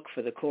the hook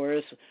for the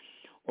chorus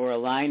or a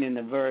line in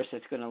the verse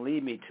that's going to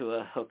lead me to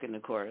a hook in the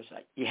chorus.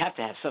 You have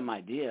to have some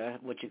idea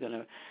what you're going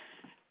to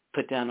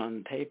put down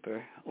on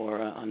paper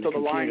or on the computer. So the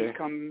lines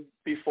come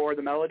before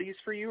the melodies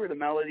for you, or the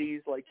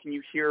melodies, like, can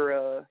you hear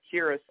a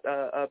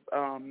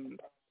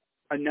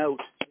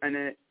note and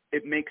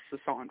it makes the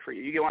song for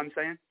you? You get what I'm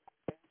saying?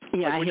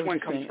 Yeah, like, I which one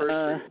comes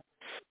first?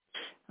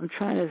 I'm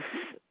trying to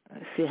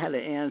see how to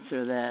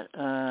answer that.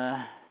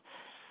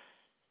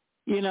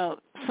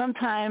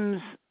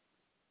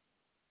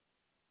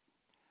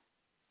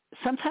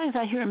 Sometimes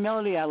I hear a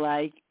melody I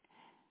like,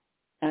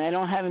 and I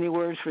don't have any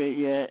words for it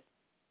yet,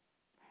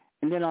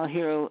 and then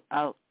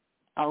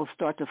I'll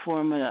start to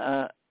form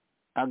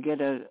I'll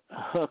get a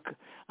hook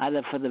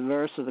either for the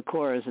verse or the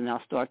chorus, and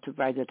I'll start to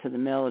write it to the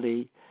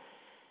melody.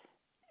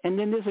 And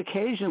then there's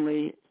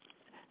occasionally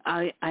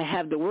I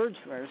have the words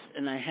first,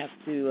 and I have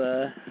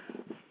to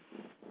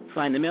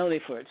find the melody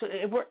for it. So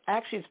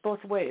actually, it's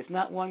both ways.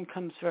 Not one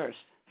comes first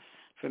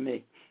for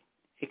me.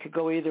 It could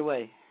go either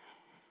way.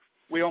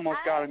 We almost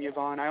got him,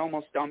 Yvonne. I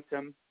almost dumped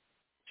him.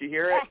 Did you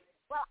hear it?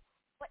 Well,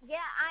 yeah,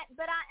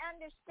 but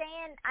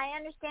I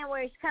understand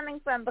where he's coming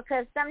from,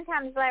 because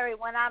sometimes, Larry,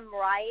 when I'm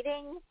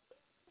writing,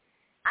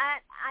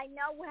 I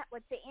know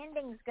what the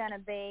ending's going to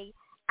be.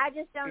 I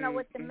just don't know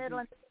what the middle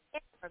and the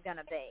end are going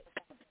to be.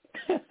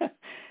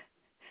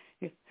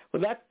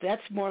 Well,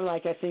 that's more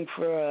like, I think,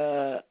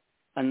 for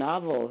a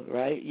novel,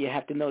 right? You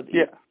have to know.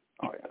 Yeah.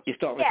 Oh, yeah. You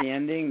start with the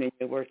ending, then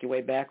you work your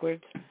way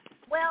backwards.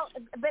 Well,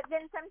 but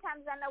then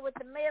sometimes I know what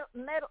the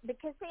middle,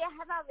 because, see, I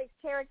have all these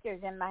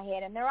characters in my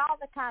head, and they're all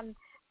the time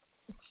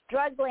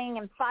struggling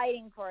and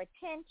fighting for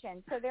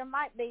attention. So there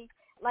might be,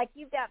 like,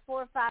 you've got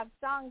 4 or 5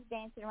 songs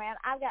dancing around.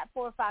 I've got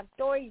 4 or 5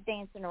 stories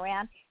dancing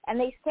around, and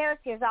these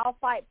characters all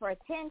fight for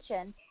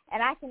attention,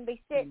 and I can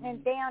be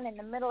sitting down in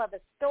the middle of a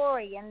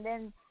story, and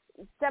then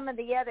some of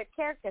the other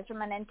characters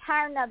from an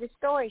entire another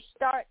story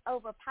start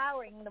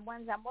overpowering the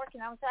ones I'm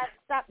working on, so I have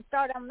to stop and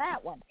start on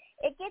that one.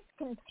 It gets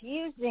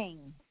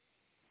confusing.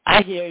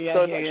 I hear you.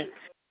 So I hear you.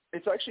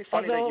 It's actually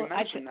funny that you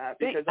mentioned that,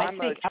 because I'm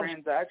a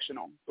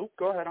transactional.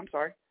 Go ahead. I'm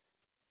sorry.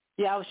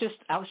 Yeah, I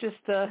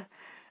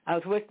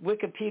was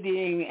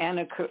Wikipediaing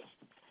Anna.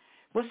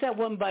 What's that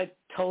one by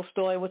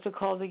Tolstoy? What's it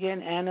called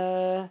again?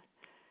 Anna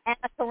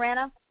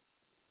Karenina.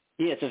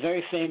 Yeah, it's a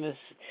very famous.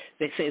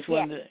 They say it's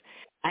one. That,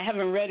 I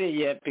haven't read it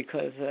yet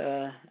because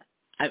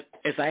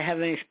if I have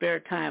any spare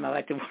time, I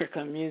like to work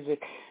on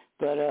music.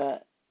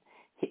 But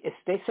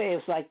they say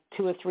it's like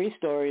 2 or 3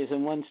 stories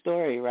in one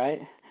story,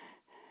 right?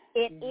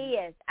 It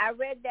is. I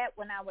read that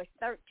when I was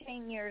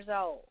 13 years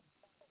old.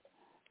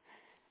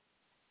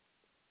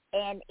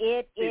 And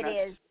it's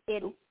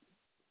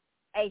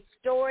a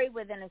story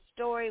within a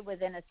story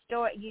within a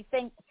story. You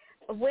think,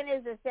 when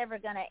is this ever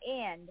going to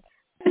end?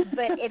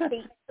 But at the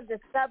end, the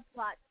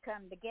subplots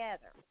come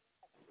together.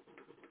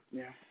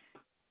 Yeah.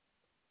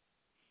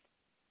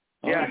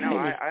 Yeah, no,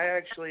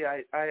 I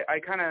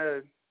kind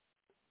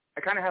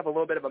of have a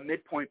little bit of a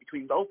midpoint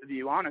between both of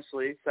you,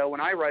 honestly. So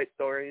when I write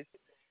stories,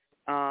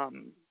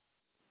 I'm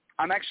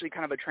actually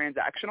kind of a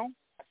transactional.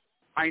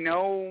 I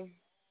know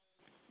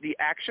the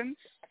actions,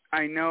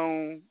 I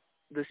know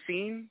the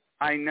scene,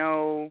 I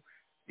know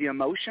the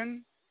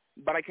emotion,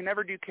 but I can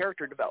never do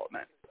character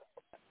development.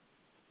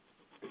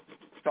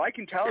 So I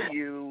can tell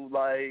you,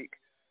 like,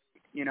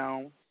 you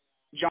know,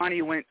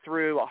 Johnny went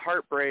through a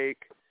heartbreak,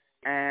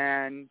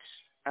 and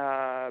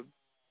I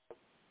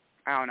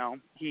don't know,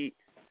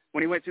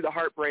 when he went through the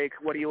heartbreak,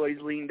 what he always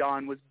leaned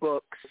on was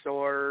books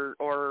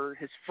or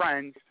his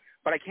friends,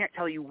 but I can't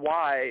tell you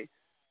why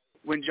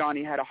when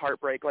Johnny had a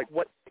heartbreak, like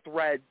what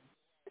thread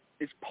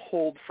is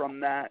pulled from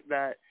that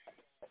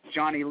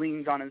Johnny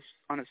leans on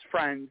his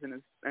friends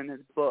and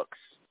his books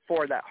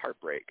for that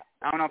heartbreak.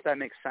 I don't know if that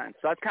makes sense.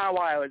 So that's kind of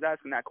why I was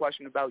asking that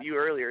question about you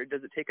earlier.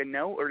 Does it take a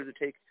note or does it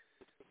take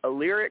a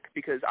lyric?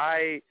 Because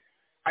I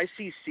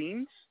see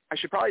scenes. I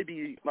should probably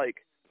be like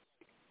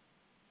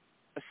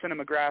a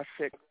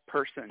cinematographic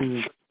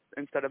person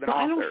instead of an author.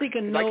 I don't think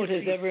a note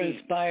has ever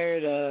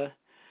inspired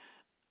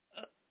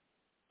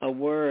a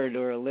word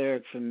or a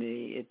lyric for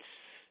me. It's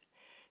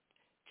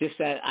just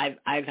that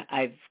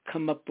I've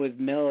come up with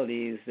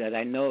melodies that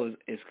I know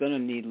is going to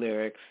need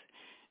lyrics,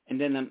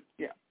 and then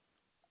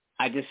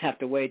I just have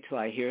to wait till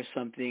I hear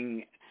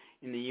something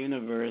in the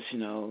universe, you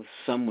know,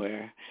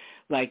 somewhere.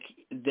 Like,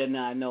 then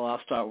I know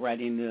I'll start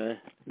writing the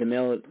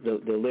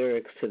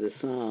lyrics to the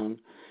song.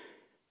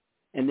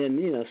 And then,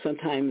 you know,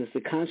 sometimes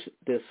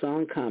the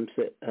song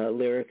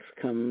lyrics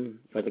come,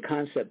 or the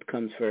concept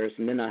comes first,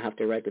 and then I have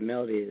to write the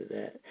melody to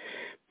that.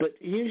 But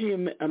usually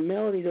a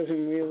melody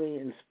doesn't really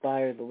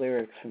inspire the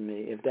lyrics for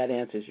me, if that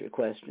answers your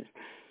question.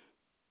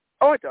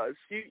 Oh, it does.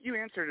 You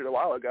answered it a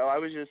while ago. I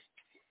was just,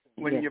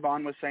 when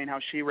Yvonne was saying how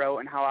she wrote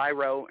and how I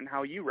wrote and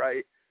how you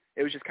write,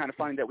 it was just kind of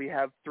funny that we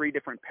have 3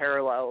 different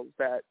parallels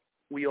that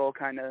we all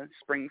kind of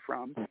spring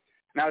from.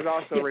 And I was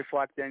also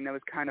reflecting, that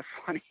was kind of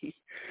funny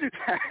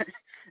that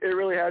it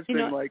really has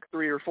been like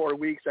 3 or 4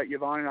 weeks that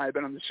Yvonne and I have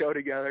been on the show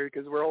together,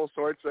 because we're all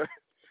sorts of,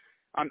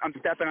 I'm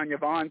stepping on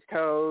Yvonne's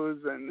toes,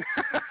 and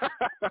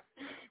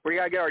we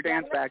got to get our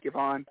dance back,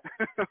 Yvonne.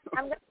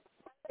 I'm going to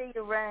see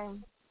your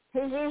room.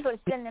 He's usually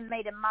sending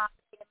me to mom.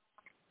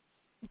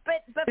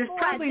 But there's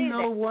probably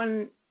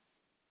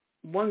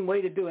one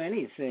way to do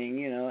anything,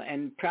 you know,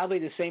 and probably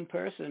the same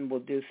person will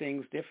do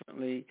things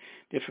differently,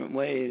 different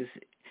ways.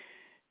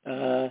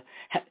 Do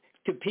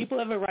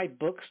people ever write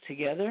books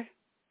together,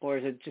 or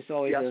is it just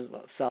always a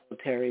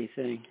solitary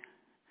thing?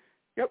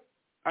 Yep.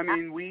 I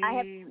mean,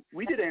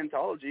 we did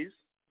anthologies.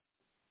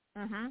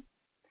 Mhm.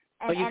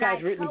 Oh, you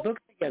guys written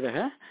books together,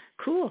 huh?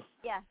 Cool.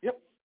 Yeah. Yep.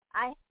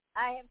 I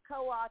have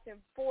co-authored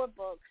 4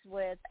 books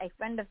with a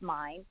friend of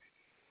mine,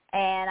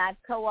 and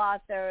I've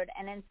co-authored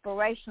an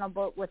inspirational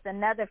book with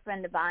another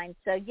friend of mine.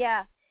 So,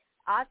 yeah,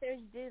 authors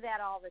do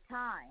that all the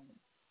time.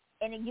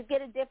 And you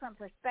get a different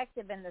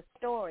perspective in the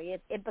story.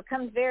 It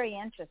becomes very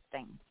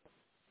interesting.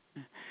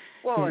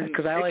 Well, it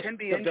can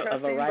be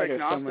interesting, but it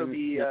can also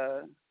be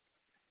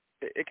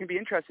it can be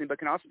interesting, but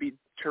can also be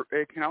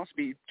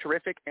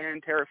terrific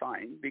and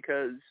terrifying,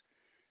 because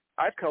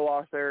I've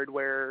co-authored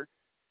where,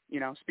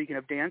 you know, speaking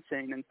of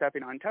dancing and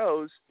stepping on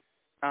toes,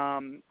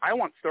 I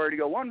want the story to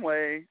go one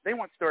way, they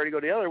want the story to go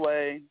the other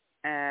way,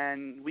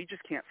 and we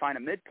just can't find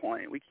a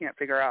midpoint. We can't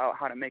figure out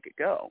how to make it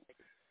go.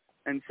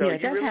 And so you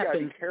really got to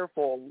happens. be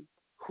careful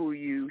who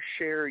you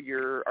share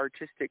your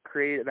artistic,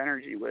 creative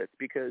energy with,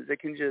 because it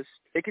can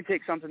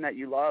take something that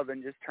you love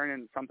and just turn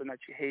into something that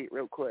you hate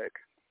real quick.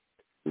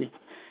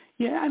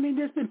 Yeah, I mean,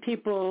 there's been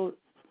people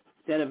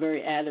that are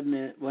very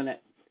adamant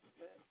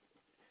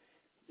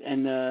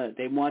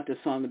they want the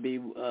song to be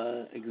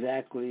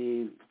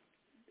exactly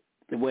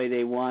the way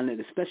they want it,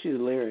 especially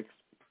the lyrics.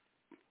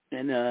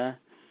 And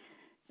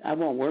I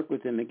won't work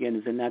with them again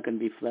if they're not going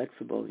to be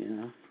flexible, you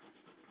know.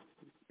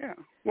 Yeah.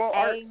 Well,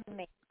 art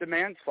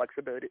demands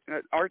flexibility.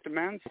 Art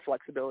demands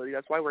flexibility.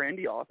 That's why we're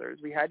indie authors.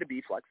 We had to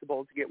be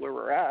flexible to get where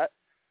we're at.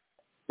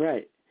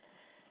 Right.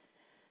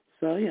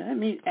 So, yeah, I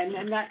mean,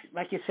 and not,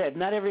 like you said,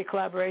 not every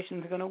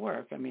collaboration is going to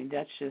work. I mean,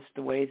 that's just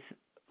the way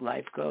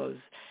life goes.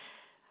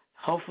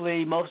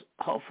 Hopefully,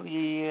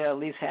 at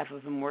least half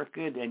of them work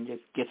good and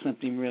just get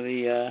something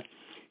really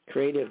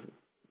creative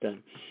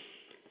done.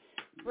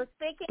 Well,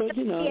 speaking but, of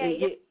you know,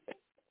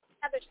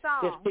 another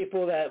song. There's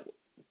people that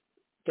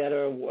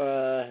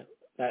are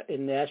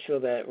in Nashville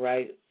that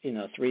write,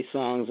 3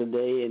 songs a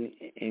day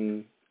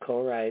in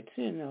co-writes.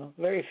 You know,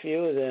 very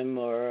few of them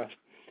are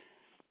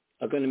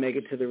going to make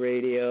it to the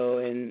radio,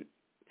 and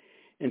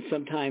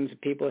sometimes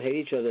people hate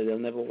each other. They'll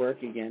never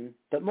work again.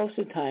 But most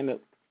of the time,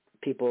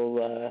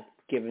 people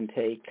give and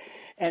take.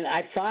 And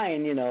I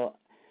find,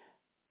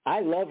 I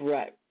love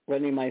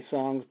running my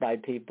songs by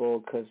people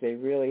because they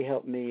really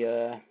help me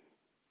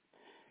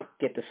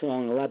get the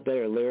song a lot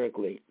better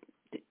lyrically.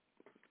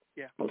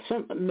 Yeah. Well,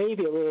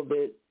 maybe a little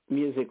bit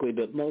musically,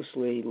 but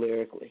mostly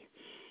lyrically.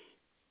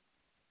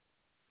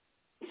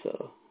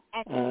 So.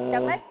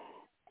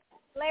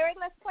 Larry,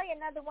 let's play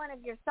another one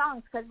of your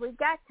songs because we've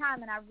got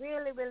time, and I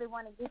really, really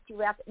want to get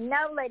you out.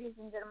 No, ladies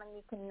and gentlemen,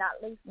 you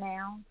cannot leave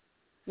now.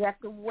 You have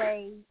to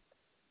wait.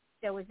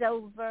 Show is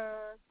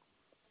over.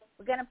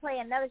 We're going to play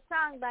another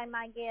song by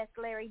my guest,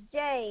 Larry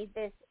J.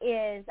 This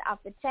is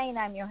Off the Chain.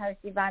 I'm your host,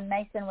 Yvonne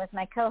Mason, with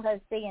my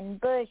co-host, Ian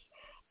Bush,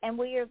 and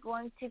we are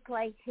going to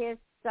play his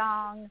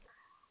song,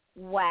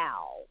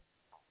 Wow.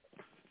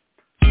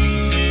 The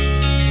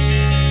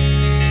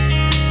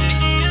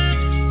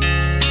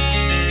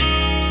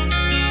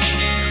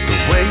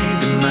way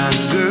that my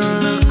girl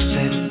looks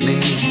at me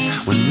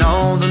when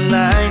all the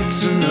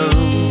lights are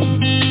low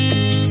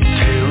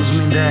tells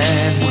me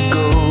that we're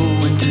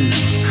going to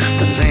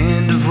the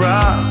land of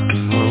rock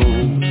and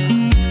roll.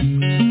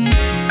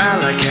 I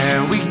like how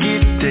we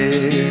get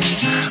there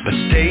by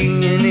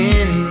staying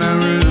in my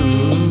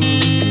room.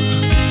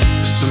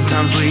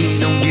 Sometimes we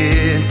don't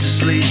get to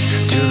sleep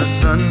till the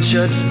sun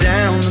shuts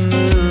down the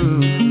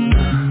moon.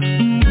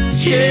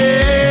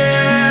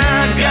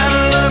 Yeah, I got a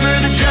lover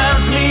that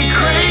drives me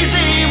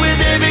crazy. With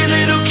every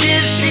little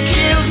kiss she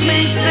kills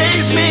me,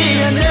 saves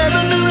me. I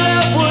never knew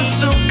love was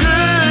so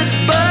good,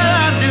 but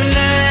I do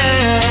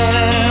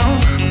now.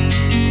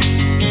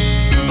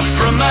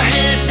 From my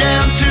head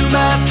down to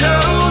my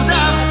toes,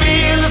 I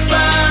feel the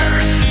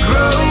fire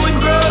grow and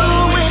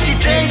grow. When she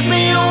takes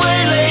me away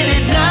late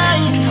at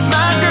night,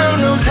 my girl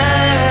knows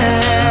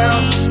how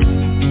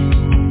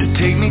to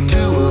take me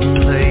to a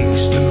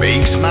place that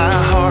makes my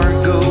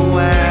heart go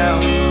out.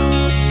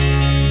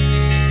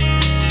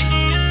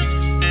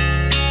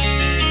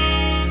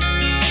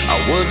 I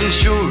wasn't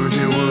sure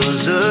there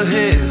was a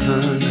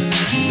heaven.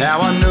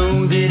 Now I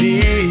know that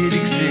it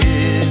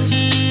exists.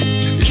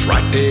 It's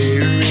right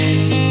there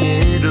in the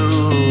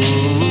middle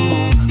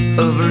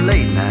of her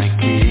late night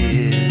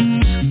kiss.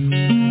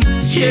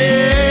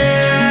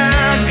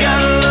 Yeah, I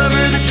got a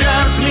lover that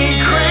drives me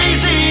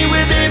crazy.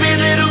 With every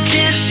little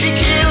kiss she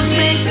kills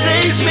me,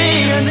 saves me.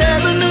 I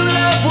never knew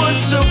love was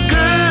so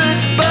good,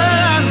 but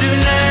I do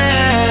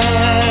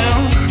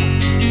now.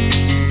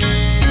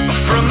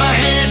 From my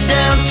head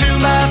down to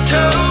my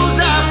toes,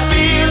 I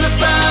feel the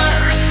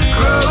fire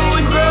grow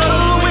and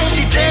grow. When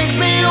she takes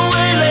me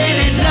away late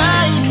at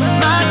night,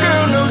 my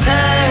girl knows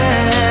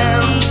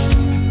how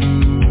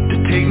to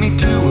take me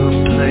to a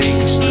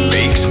place that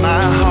makes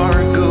my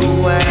heart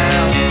go out.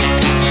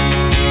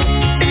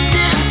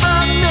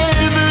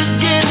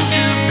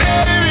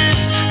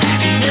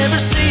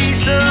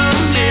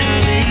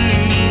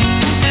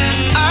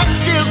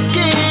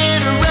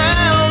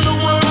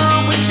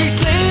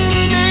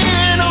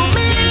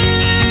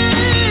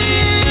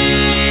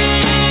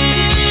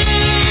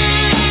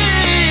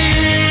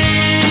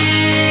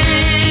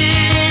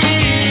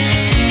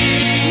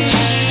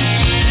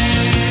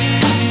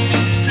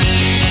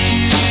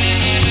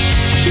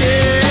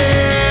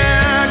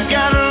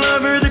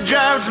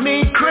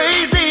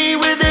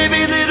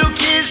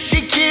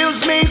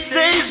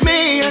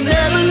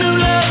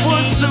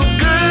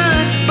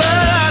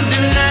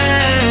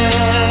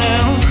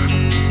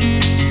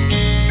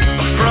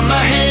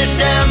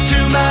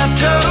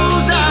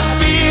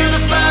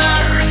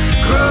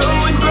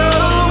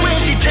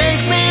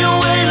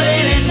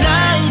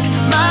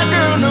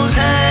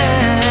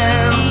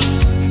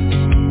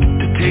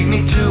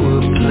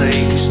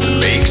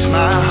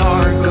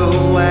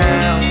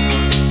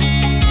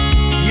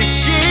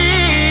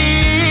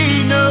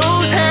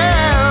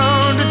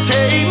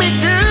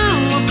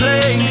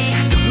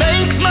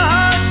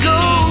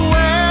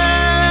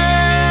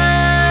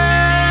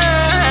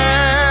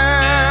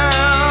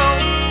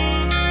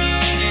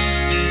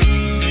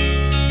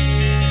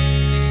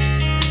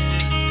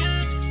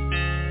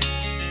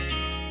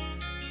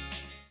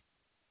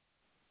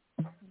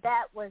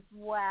 was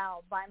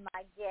Wow by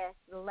my guest,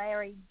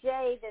 Larry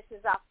J. This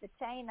is Off the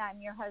Chain.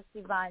 I'm your host,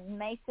 Yvonne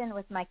Mason,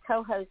 with my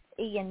co-host,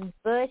 Ian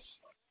Bush,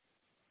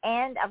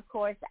 and, of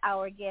course,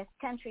 our guest,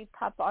 country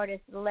pop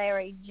artist,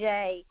 Larry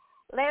J.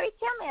 Larry,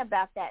 tell me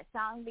about that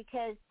song,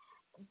 because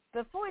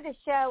before the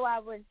show, I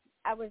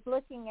was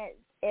looking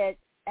at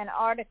an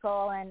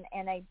article and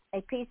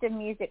a piece of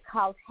music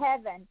called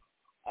Heaven,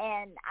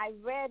 and I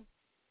read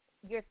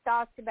your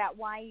thoughts about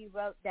why you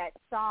wrote that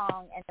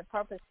song and the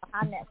purpose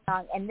behind that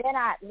song. And then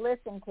I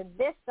listened to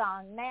this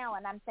song now,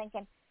 and I'm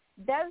thinking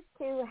those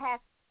two have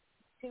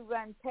to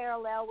run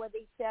parallel with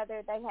each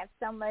other. They have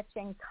so much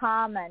in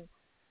common.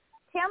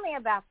 Tell me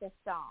about this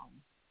song.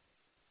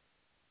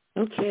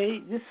 Okay,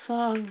 this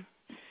song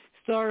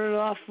started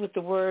off with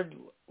the word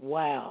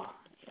wow.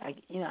 I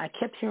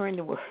kept hearing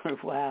the word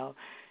wow.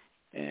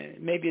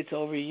 Maybe it's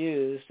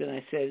overused, and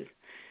I said,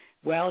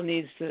 wow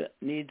needs a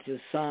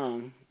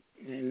song.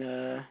 And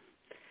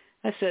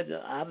I said,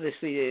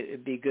 obviously,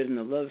 it'd be good in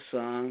a love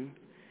song.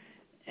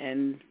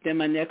 And then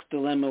my next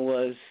dilemma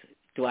was,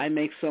 do I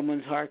make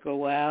someone's heart go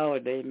wow,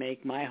 or they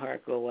make my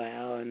heart go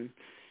wow? And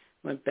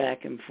went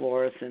back and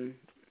forth, and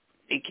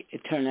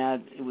it turned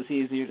out it was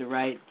easier to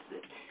write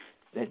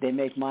that they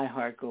make my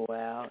heart go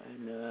wow.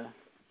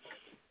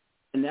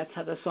 And that's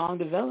how the song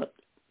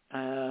developed.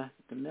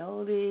 The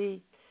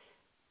melody,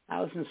 I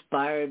was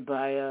inspired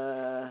by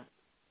a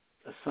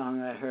song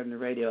that I heard on the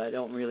radio. I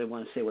don't really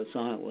want to say what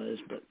song it was,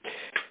 but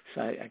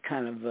so I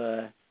kind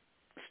of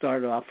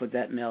started off with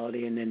that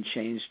melody and then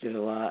changed it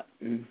a lot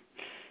and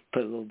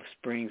put a little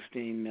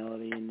Springsteen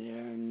melody in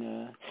there. And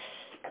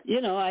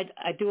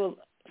I do.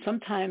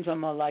 Sometimes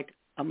I'm like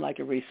a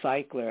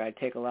recycler. I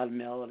take a lot of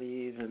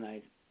melodies and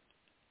I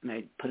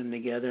put them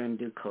together and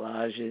do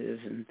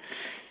collages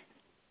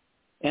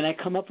and I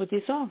come up with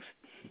these songs.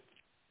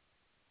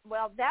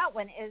 Well, that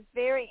one is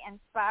very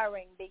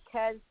inspiring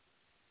because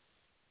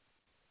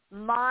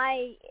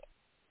my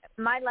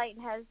late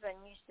husband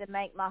used to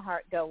make my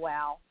heart go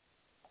wow.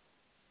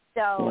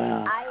 So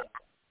wow. I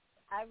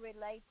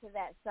relate to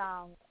that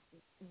song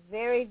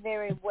very,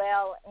 very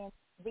well. And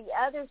the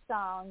other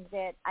song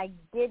that I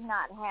did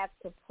not have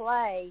to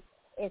play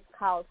is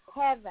called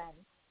Heaven.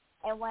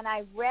 And when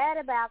I read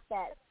about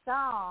that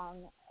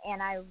song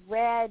and I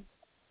read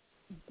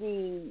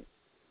the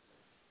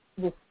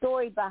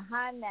story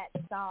behind that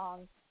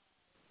song,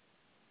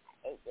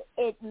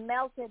 it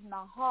melted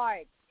my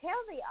heart.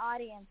 Tell the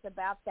audience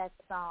about that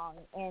song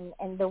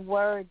and the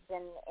words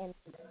and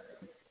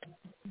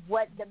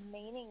what the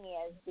meaning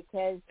is,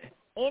 because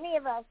any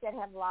of us that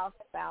have lost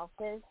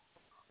spouses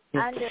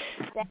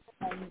understand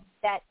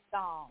that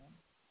song.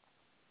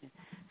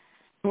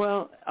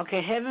 Well,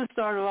 okay, Heaven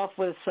started off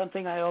with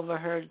something I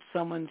overheard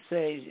someone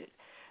say.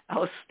 I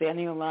was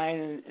standing in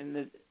line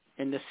in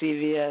the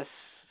CVS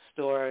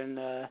store, and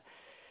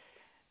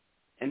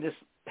this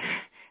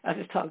I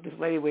just talked to this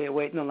lady. We were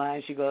waiting in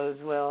line. She goes,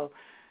 I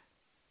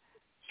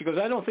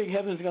don't think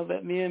Heaven's going to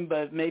let me in,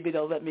 but maybe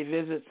they'll let me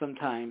visit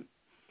sometime.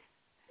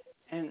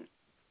 And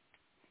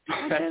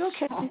I said,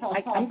 okay,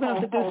 I'm going to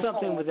have to do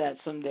something with that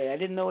someday. I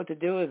didn't know what to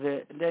do with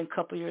it. And then a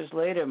couple of years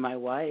later, my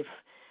wife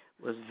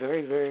was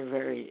very, very,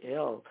 very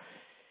ill.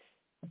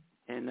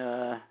 And,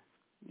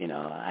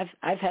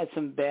 I've had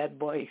some bad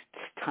boy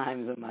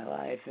times in my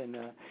life. And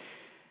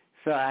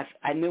so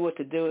I knew what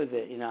to do with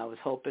it. I was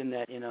hoping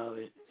that,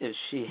 if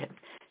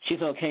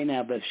she's okay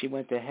now, but if she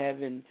went to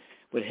heaven,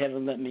 would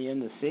heaven let me in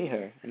to see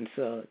her? And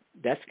so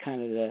that's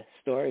kind of the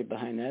story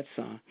behind that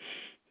song.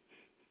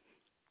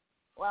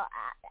 Well,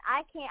 I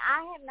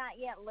have not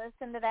yet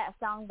listened to that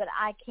song, but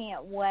I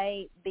can't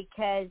wait,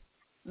 because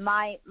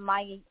my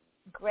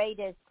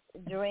greatest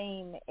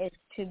dream is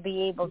to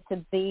be able to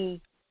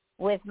be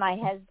with my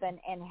husband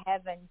in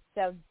heaven.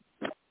 So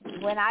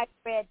when I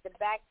read the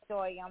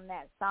backstory on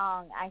that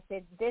song, I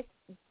said, this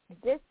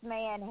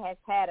man has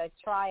had a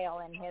trial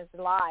in his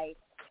life,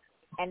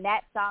 and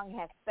that song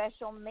has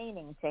special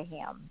meaning to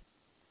him.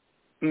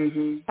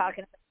 Mm-hmm.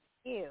 Talking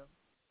about you.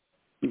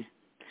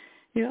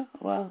 Yeah,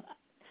 well,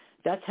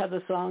 that's how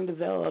the song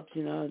developed,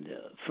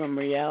 from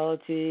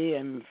reality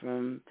and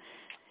from,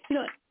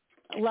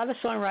 a lot of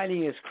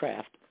songwriting is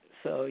craft.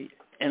 So,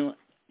 and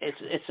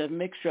it's a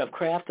mixture of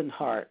craft and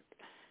heart.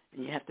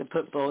 And you have to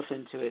put both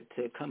into it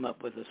to come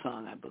up with a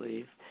song, I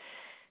believe.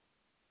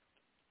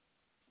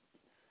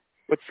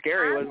 What's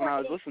scary was when I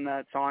was listening to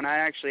that song, I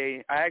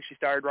actually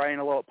started writing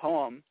a little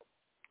poem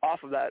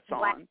off of that song.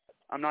 What?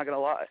 I'm not going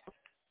to lie.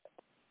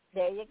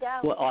 There you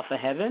go. What, off of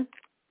Heaven?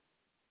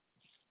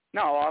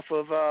 No, off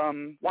of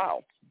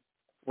Wow.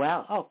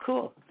 Wow. Oh,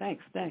 cool.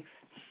 Thanks.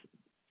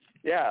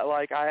 Yeah,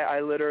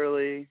 I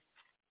literally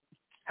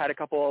had a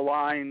couple of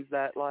lines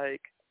that,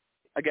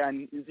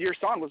 again, your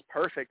song was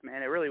perfect,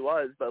 man. It really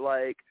was. But,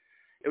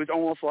 it was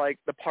almost like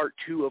the part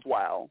 2 of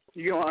Wow.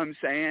 You know what I'm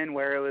saying?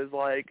 Where it was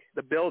like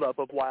the build-up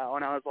of Wow.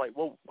 And I was like,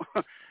 whoa,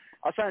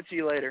 I'll send it to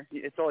you later.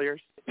 It's all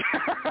yours.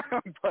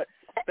 But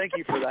thank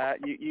you for that.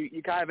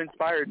 You kind of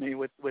inspired me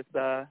with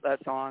that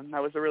song.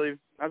 That was a really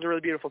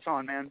beautiful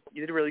song, man.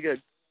 You did really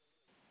good.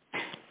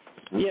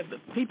 Yeah, but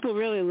people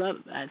really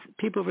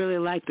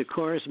like the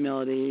chorus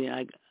melody.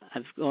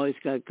 I've always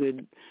got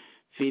good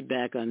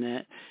feedback on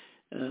that.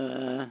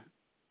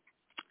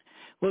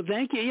 Well,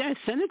 thank you. Yeah,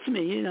 send it to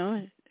me.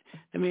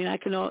 I mean, I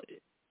can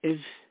if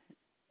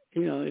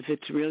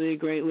it's really a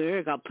great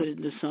lyric, I'll put it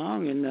in the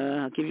song and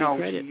I'll give you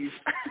credit.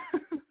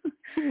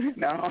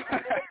 No.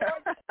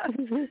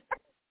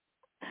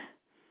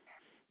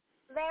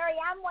 Larry,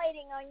 I'm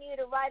waiting on you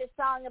to write a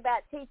song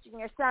about teaching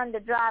your son to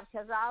drive,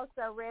 because I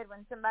also read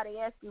when somebody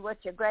asked you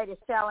what your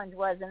greatest challenge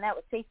was, and that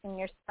was teaching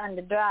your son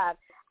to drive.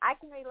 I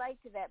can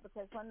relate to that,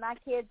 because when my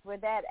kids were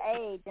that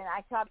age and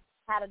I taught them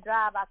how to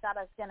drive, I thought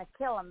I was going to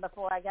kill them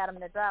before I got them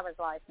their driver's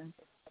license.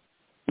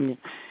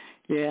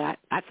 Yeah,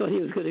 I thought he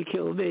was going to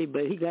kill me,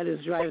 but he got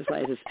his driver's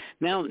license.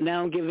 Now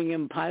I'm giving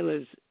him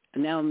pilots.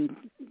 Now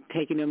I'm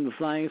taking him to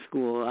flying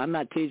school. I'm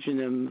not teaching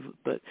him,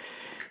 but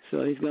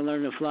so he's going to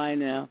learn to fly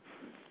now.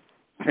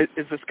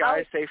 Is the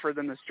sky safer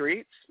than the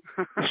streets?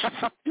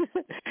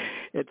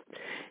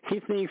 He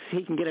thinks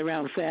he can get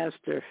around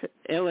faster.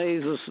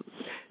 LA's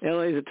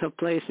a tough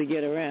place to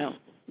get around.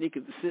 You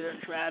can sit in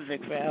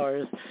traffic for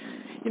hours.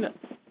 They're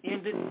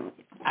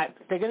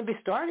going to be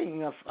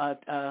starting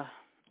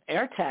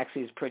air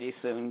taxis pretty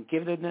soon.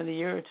 Give it another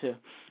year or two.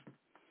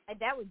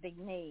 That would be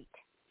neat.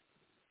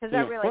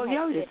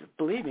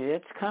 Believe me,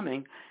 it's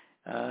coming.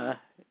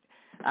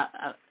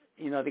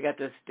 They got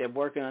this. They're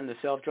working on the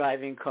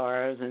self-driving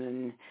cars, and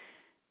then,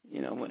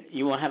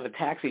 you won't have a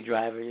taxi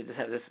driver. You just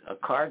have a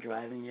car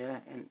driving you.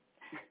 And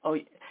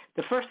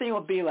the first thing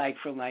will be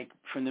from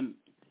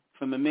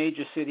a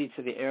major city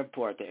to the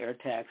airport, the air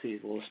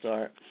taxis will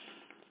start.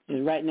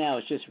 And right now,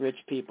 it's just rich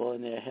people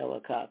in their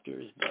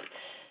helicopters, but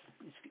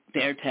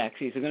the air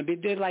taxis are going to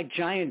be they're like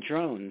giant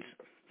drones.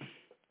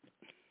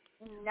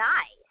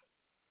 Nice.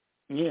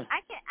 Yeah.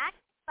 I can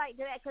like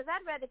do that, because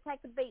I'd rather take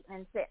a beating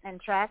than sitting in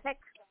traffic.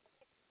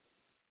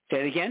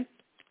 Say it again?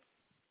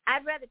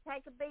 I'd rather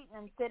take a beating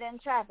than sit in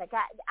traffic.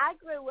 I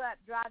grew up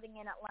driving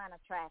in Atlanta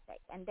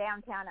traffic and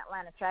downtown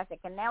Atlanta traffic,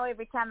 and now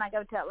every time I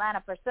go to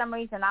Atlanta, for some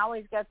reason, I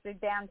always go through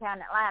downtown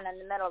Atlanta in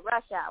the middle of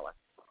rush hour,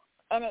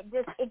 and it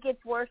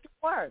gets worse and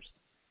worse.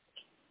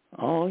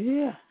 Oh,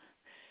 yeah.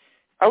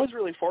 I was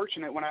really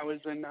fortunate when I was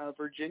in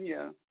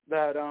Virginia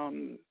that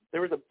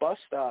there was a bus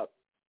stop,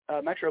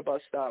 a metro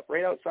bus stop,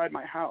 right outside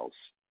my house.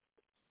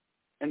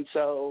 And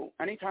so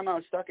anytime I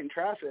was stuck in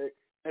traffic,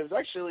 it was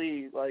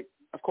actually,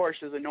 of course,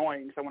 it's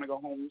annoying because I want to go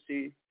home and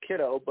see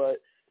kiddo,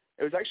 but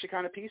it was actually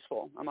kind of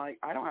peaceful. I'm like,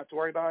 I don't have to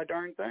worry about a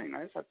darn thing.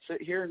 I just have to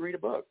sit here and read a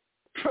book.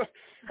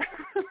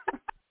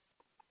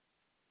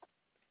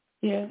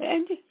 Yeah,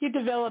 and you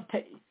develop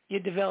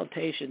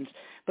patience.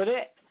 But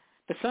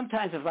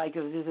sometimes if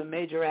there's a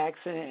major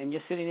accident and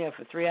you're sitting there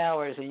for 3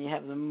 hours and you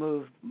have to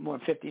move more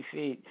than 50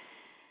 feet,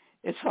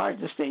 it's hard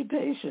to stay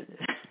patient.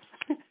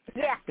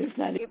 Yeah, it's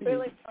not easy.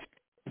 Really.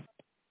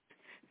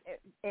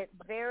 It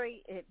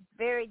very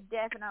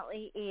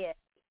definitely is.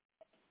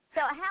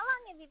 So how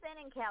long have you been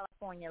in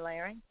California,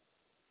 Larry?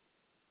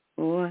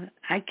 Well,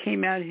 I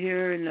came out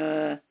here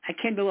I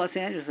came to Los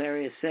Angeles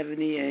area in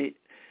 1978,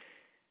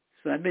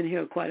 so I've been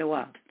here quite a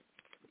while.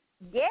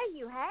 Yeah,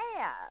 you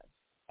have.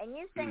 And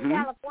you've seen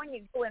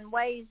California go in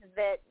ways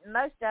that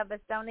most of us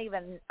don't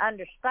even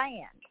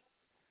understand.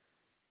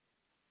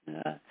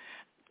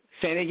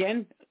 Say it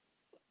again?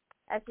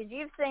 I said,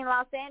 you've seen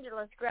Los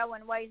Angeles grow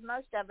in ways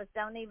most of us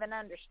don't even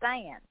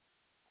understand.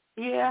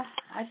 Yeah,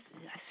 I've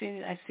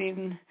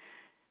seen.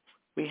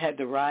 We had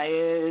the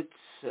riots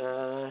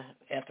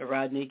after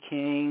Rodney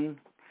King.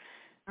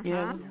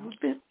 Yeah,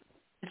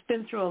 it's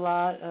been through a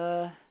lot.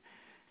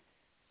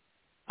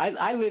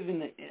 I live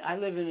in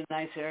a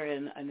nice area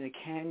in the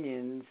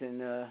canyons,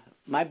 and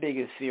my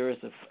biggest fear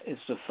is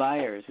the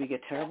fires. We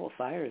get terrible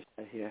fires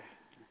out here.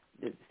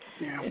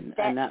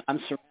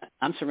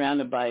 I'm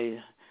surrounded by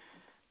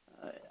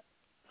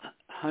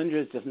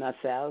hundreds, if not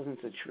thousands,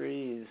 of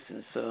trees.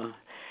 So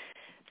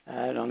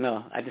I don't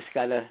know.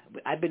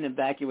 I've been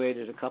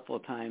evacuated a couple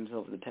of times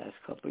over the past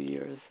couple of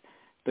years,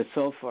 but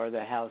so far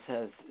the house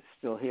is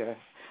still here.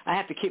 I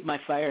have to keep my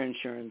fire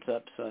insurance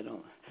up, so I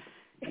don't.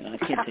 I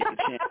can't take a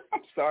chance.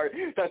 I'm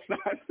sorry. That's not.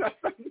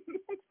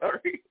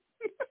 Sorry.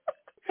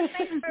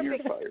 You're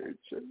fired.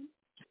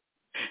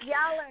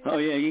 Y'all are. Oh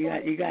yeah,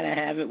 you got to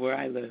have it where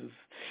I live.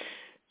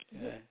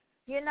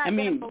 You're not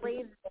going to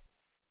believe that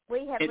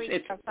we have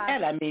reached our 5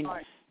 minute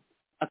mark.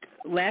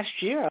 Last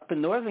year up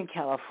in Northern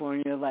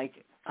California,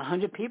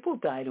 100 people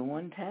died in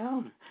one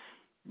town.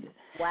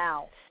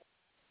 Wow.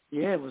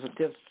 Yeah, it was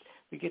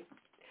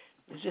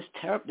it's just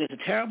terrible. There's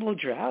a terrible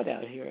drought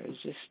out here.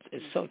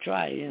 It's so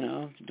dry.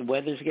 The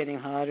weather's getting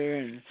hotter,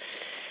 and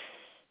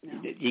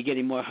you're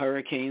getting more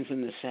hurricanes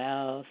in the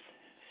south.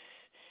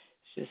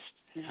 It's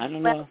just I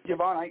don't know.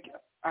 Yvonne,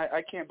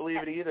 I can't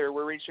believe it either.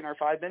 We're reaching our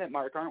 5-minute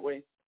mark, aren't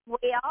we?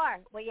 We are.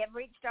 We have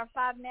reached our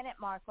 5-minute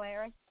mark,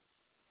 Larry.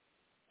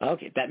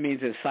 Okay, that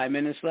means there's 5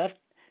 minutes left?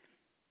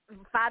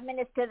 5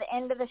 minutes to the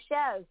end of the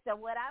show. So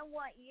what I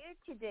want you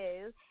to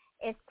do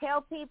is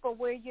tell people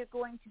where you're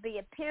going to be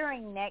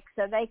appearing next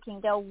so they can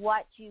go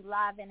watch you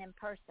live and in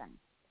person.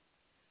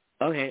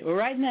 Okay. Well,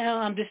 right now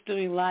I'm just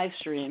doing live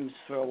streams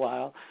for a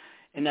while,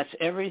 and that's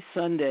every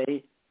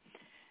Sunday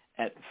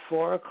at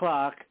 4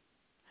 o'clock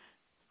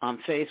on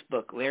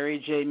Facebook, Larry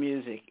J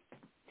Music.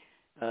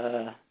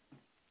 So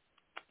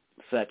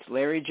that's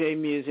Larry J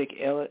Music,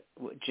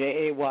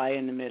 Jay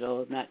in the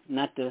middle,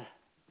 not the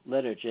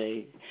letter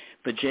J,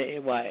 but Jay,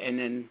 and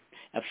then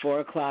at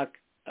 4 o'clock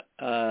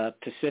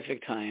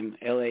Pacific time,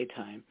 LA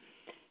time,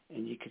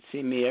 and you can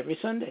see me every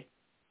Sunday.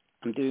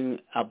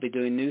 I'll be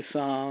doing new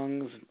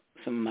songs.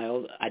 Some of my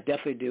old. I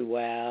definitely do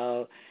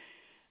Wow.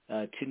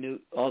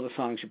 All the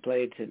songs you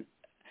played.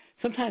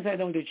 Sometimes I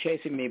don't do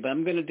Chasing Me, but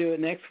I'm going to do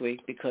it next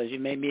week because you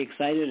made me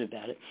excited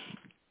about it.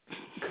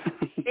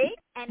 See,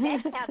 and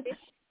that's how this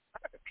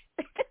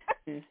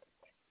works.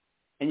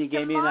 And you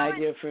gave me an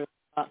idea for.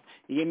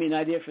 You gave me an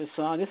idea for a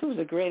song. This was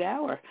a great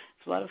hour.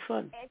 It's a lot of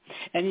fun.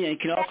 And you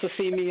can also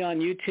see me on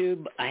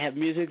YouTube. I have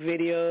music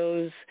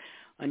videos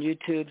on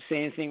YouTube.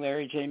 Same thing,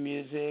 Larry J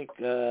Music,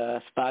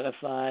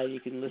 Spotify. You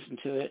can listen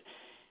to it.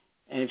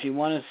 And if you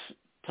want to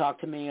talk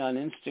to me on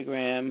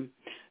Instagram,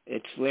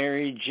 it's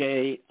Larry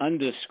J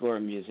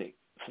 _music.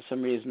 For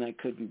some reason, I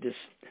couldn't just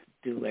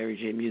do Larry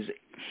J Music.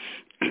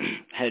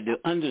 I had to do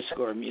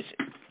 _music.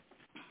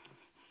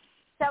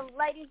 So,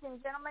 ladies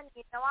and gentlemen,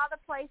 you know all the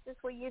places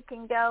where you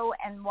can go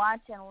and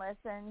watch and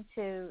listen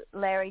to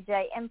Larry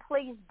J. And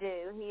please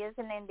do. He is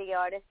an indie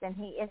artist, and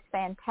he is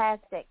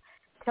fantastic.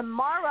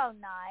 Tomorrow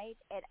night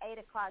at 8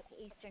 o'clock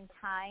Eastern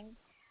Time,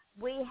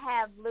 we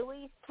have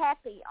Louise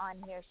Cappy on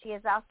here. She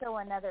is also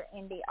another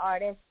indie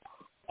artist.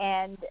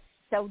 And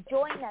so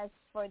join us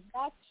for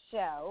that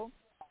show.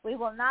 We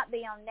will not be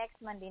on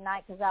next Monday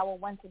night because I will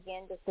once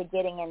again just be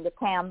getting into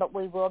town, but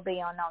we will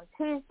be on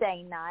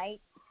Tuesday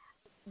night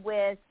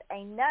with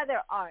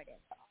another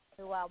artist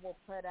who I will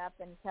put up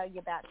and tell you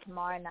about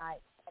tomorrow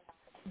night.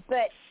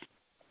 But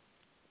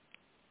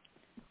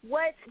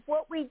what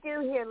we do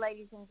here,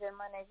 ladies and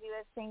gentlemen, as you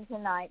have seen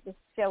tonight, this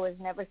show is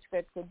never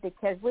scripted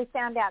because we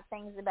found out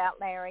things about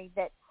Larry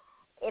that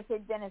if it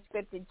had been a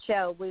scripted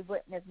show, we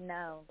wouldn't have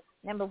known.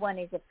 Number one,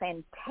 he's a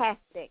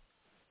fantastic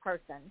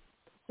person.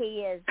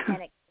 He is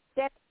an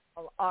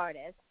exceptional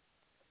artist.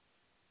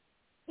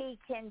 He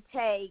can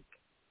take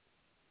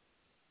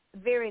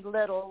very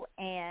little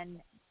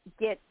and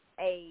get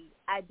a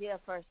idea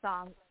for a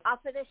song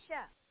off of this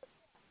show.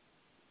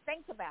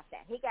 Think about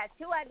that. He got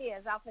 2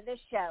 ideas off of this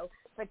show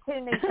for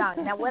 2 new songs.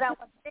 Now, what I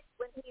want to do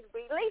when he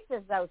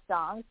releases those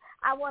songs,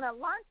 I want to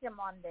launch them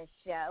on this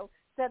show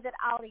so that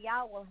all of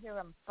y'all will hear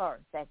them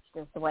first. That's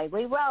just the way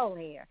we roll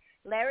here.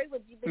 Larry,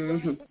 would you be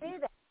willing to do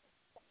that?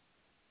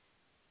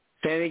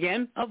 Say it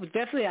again? Oh,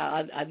 definitely.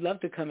 I'd love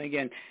to come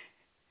again.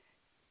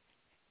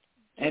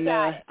 And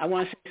I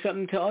want to say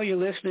something to all your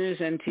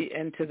listeners and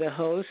to the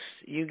hosts,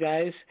 you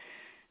guys.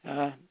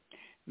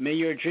 May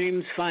your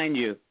dreams find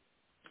you.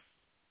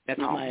 That's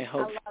my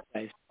hope,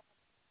 guys.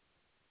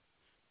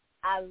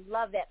 I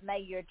love that. May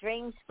your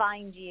dreams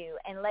find you.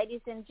 And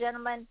ladies and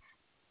gentlemen,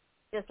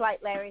 just like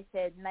Larry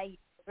said, may your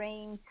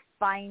dreams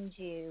find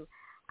you.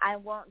 I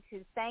want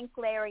to thank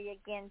Larry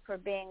again for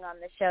being on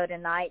the show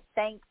tonight.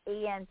 Thank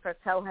Ian for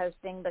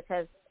co-hosting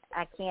because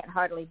I can't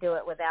hardly do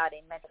it without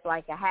him. It's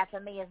like a half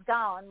of me is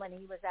gone. When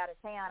he was out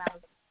of town, I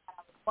was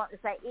wanting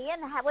to say, Ian,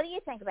 what do you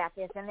think about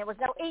this? And there was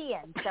no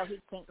Ian, so he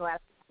can't go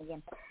out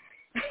again.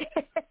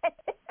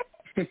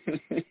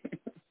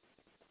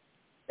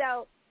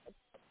 So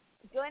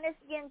join us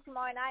again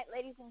tomorrow night,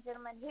 ladies and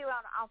gentlemen, here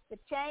on Off the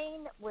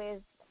Chain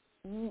with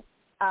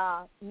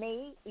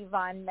me,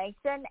 Yvonne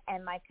Mason,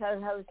 and my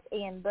co-host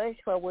Ian Bush,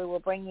 where we will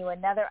bring you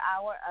another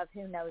hour of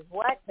who knows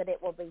what, but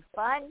it will be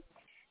fun.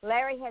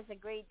 Larry has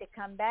agreed to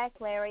come back.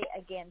 Larry,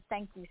 again,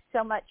 thank you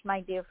so much,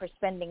 my dear, for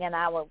spending an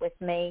hour with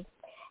me.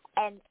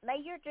 And may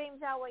your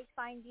dreams always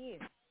find you.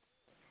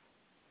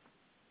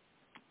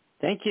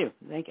 Thank you.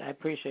 I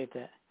appreciate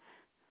that.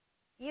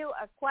 You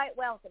are quite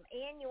welcome.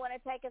 Ian, you want to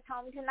take us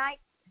home tonight?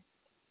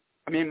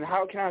 I mean,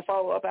 how can I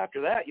follow up after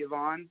that,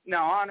 Yvonne? No,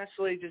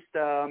 honestly, just,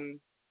 a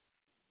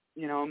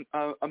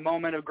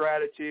moment of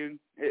gratitude.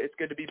 It's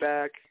good to be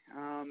back.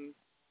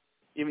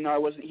 Even though I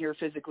wasn't here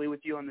physically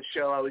with you on the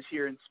show, I was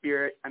here in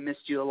spirit. I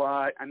missed you a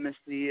lot. I missed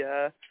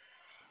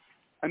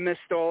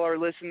all our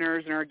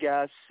listeners and our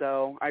guests,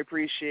 so I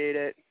appreciate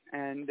it.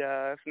 And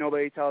if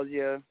nobody tells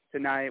you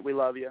tonight, we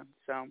love you.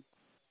 So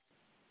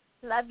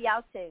love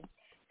y'all too.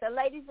 So,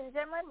 ladies and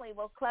gentlemen, we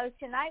will close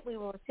tonight. We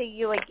will see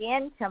you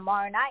again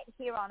tomorrow night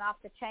here on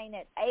Off the Chain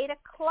at 8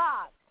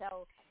 o'clock.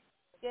 So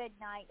good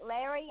night,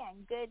 Larry,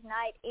 and good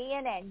night,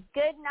 Ian, and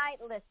good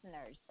night,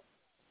 listeners.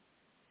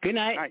 Good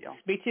night. All right, y'all.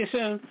 Speak to you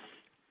soon.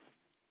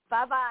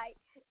 Bye-bye.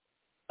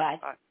 Bye.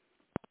 Bye.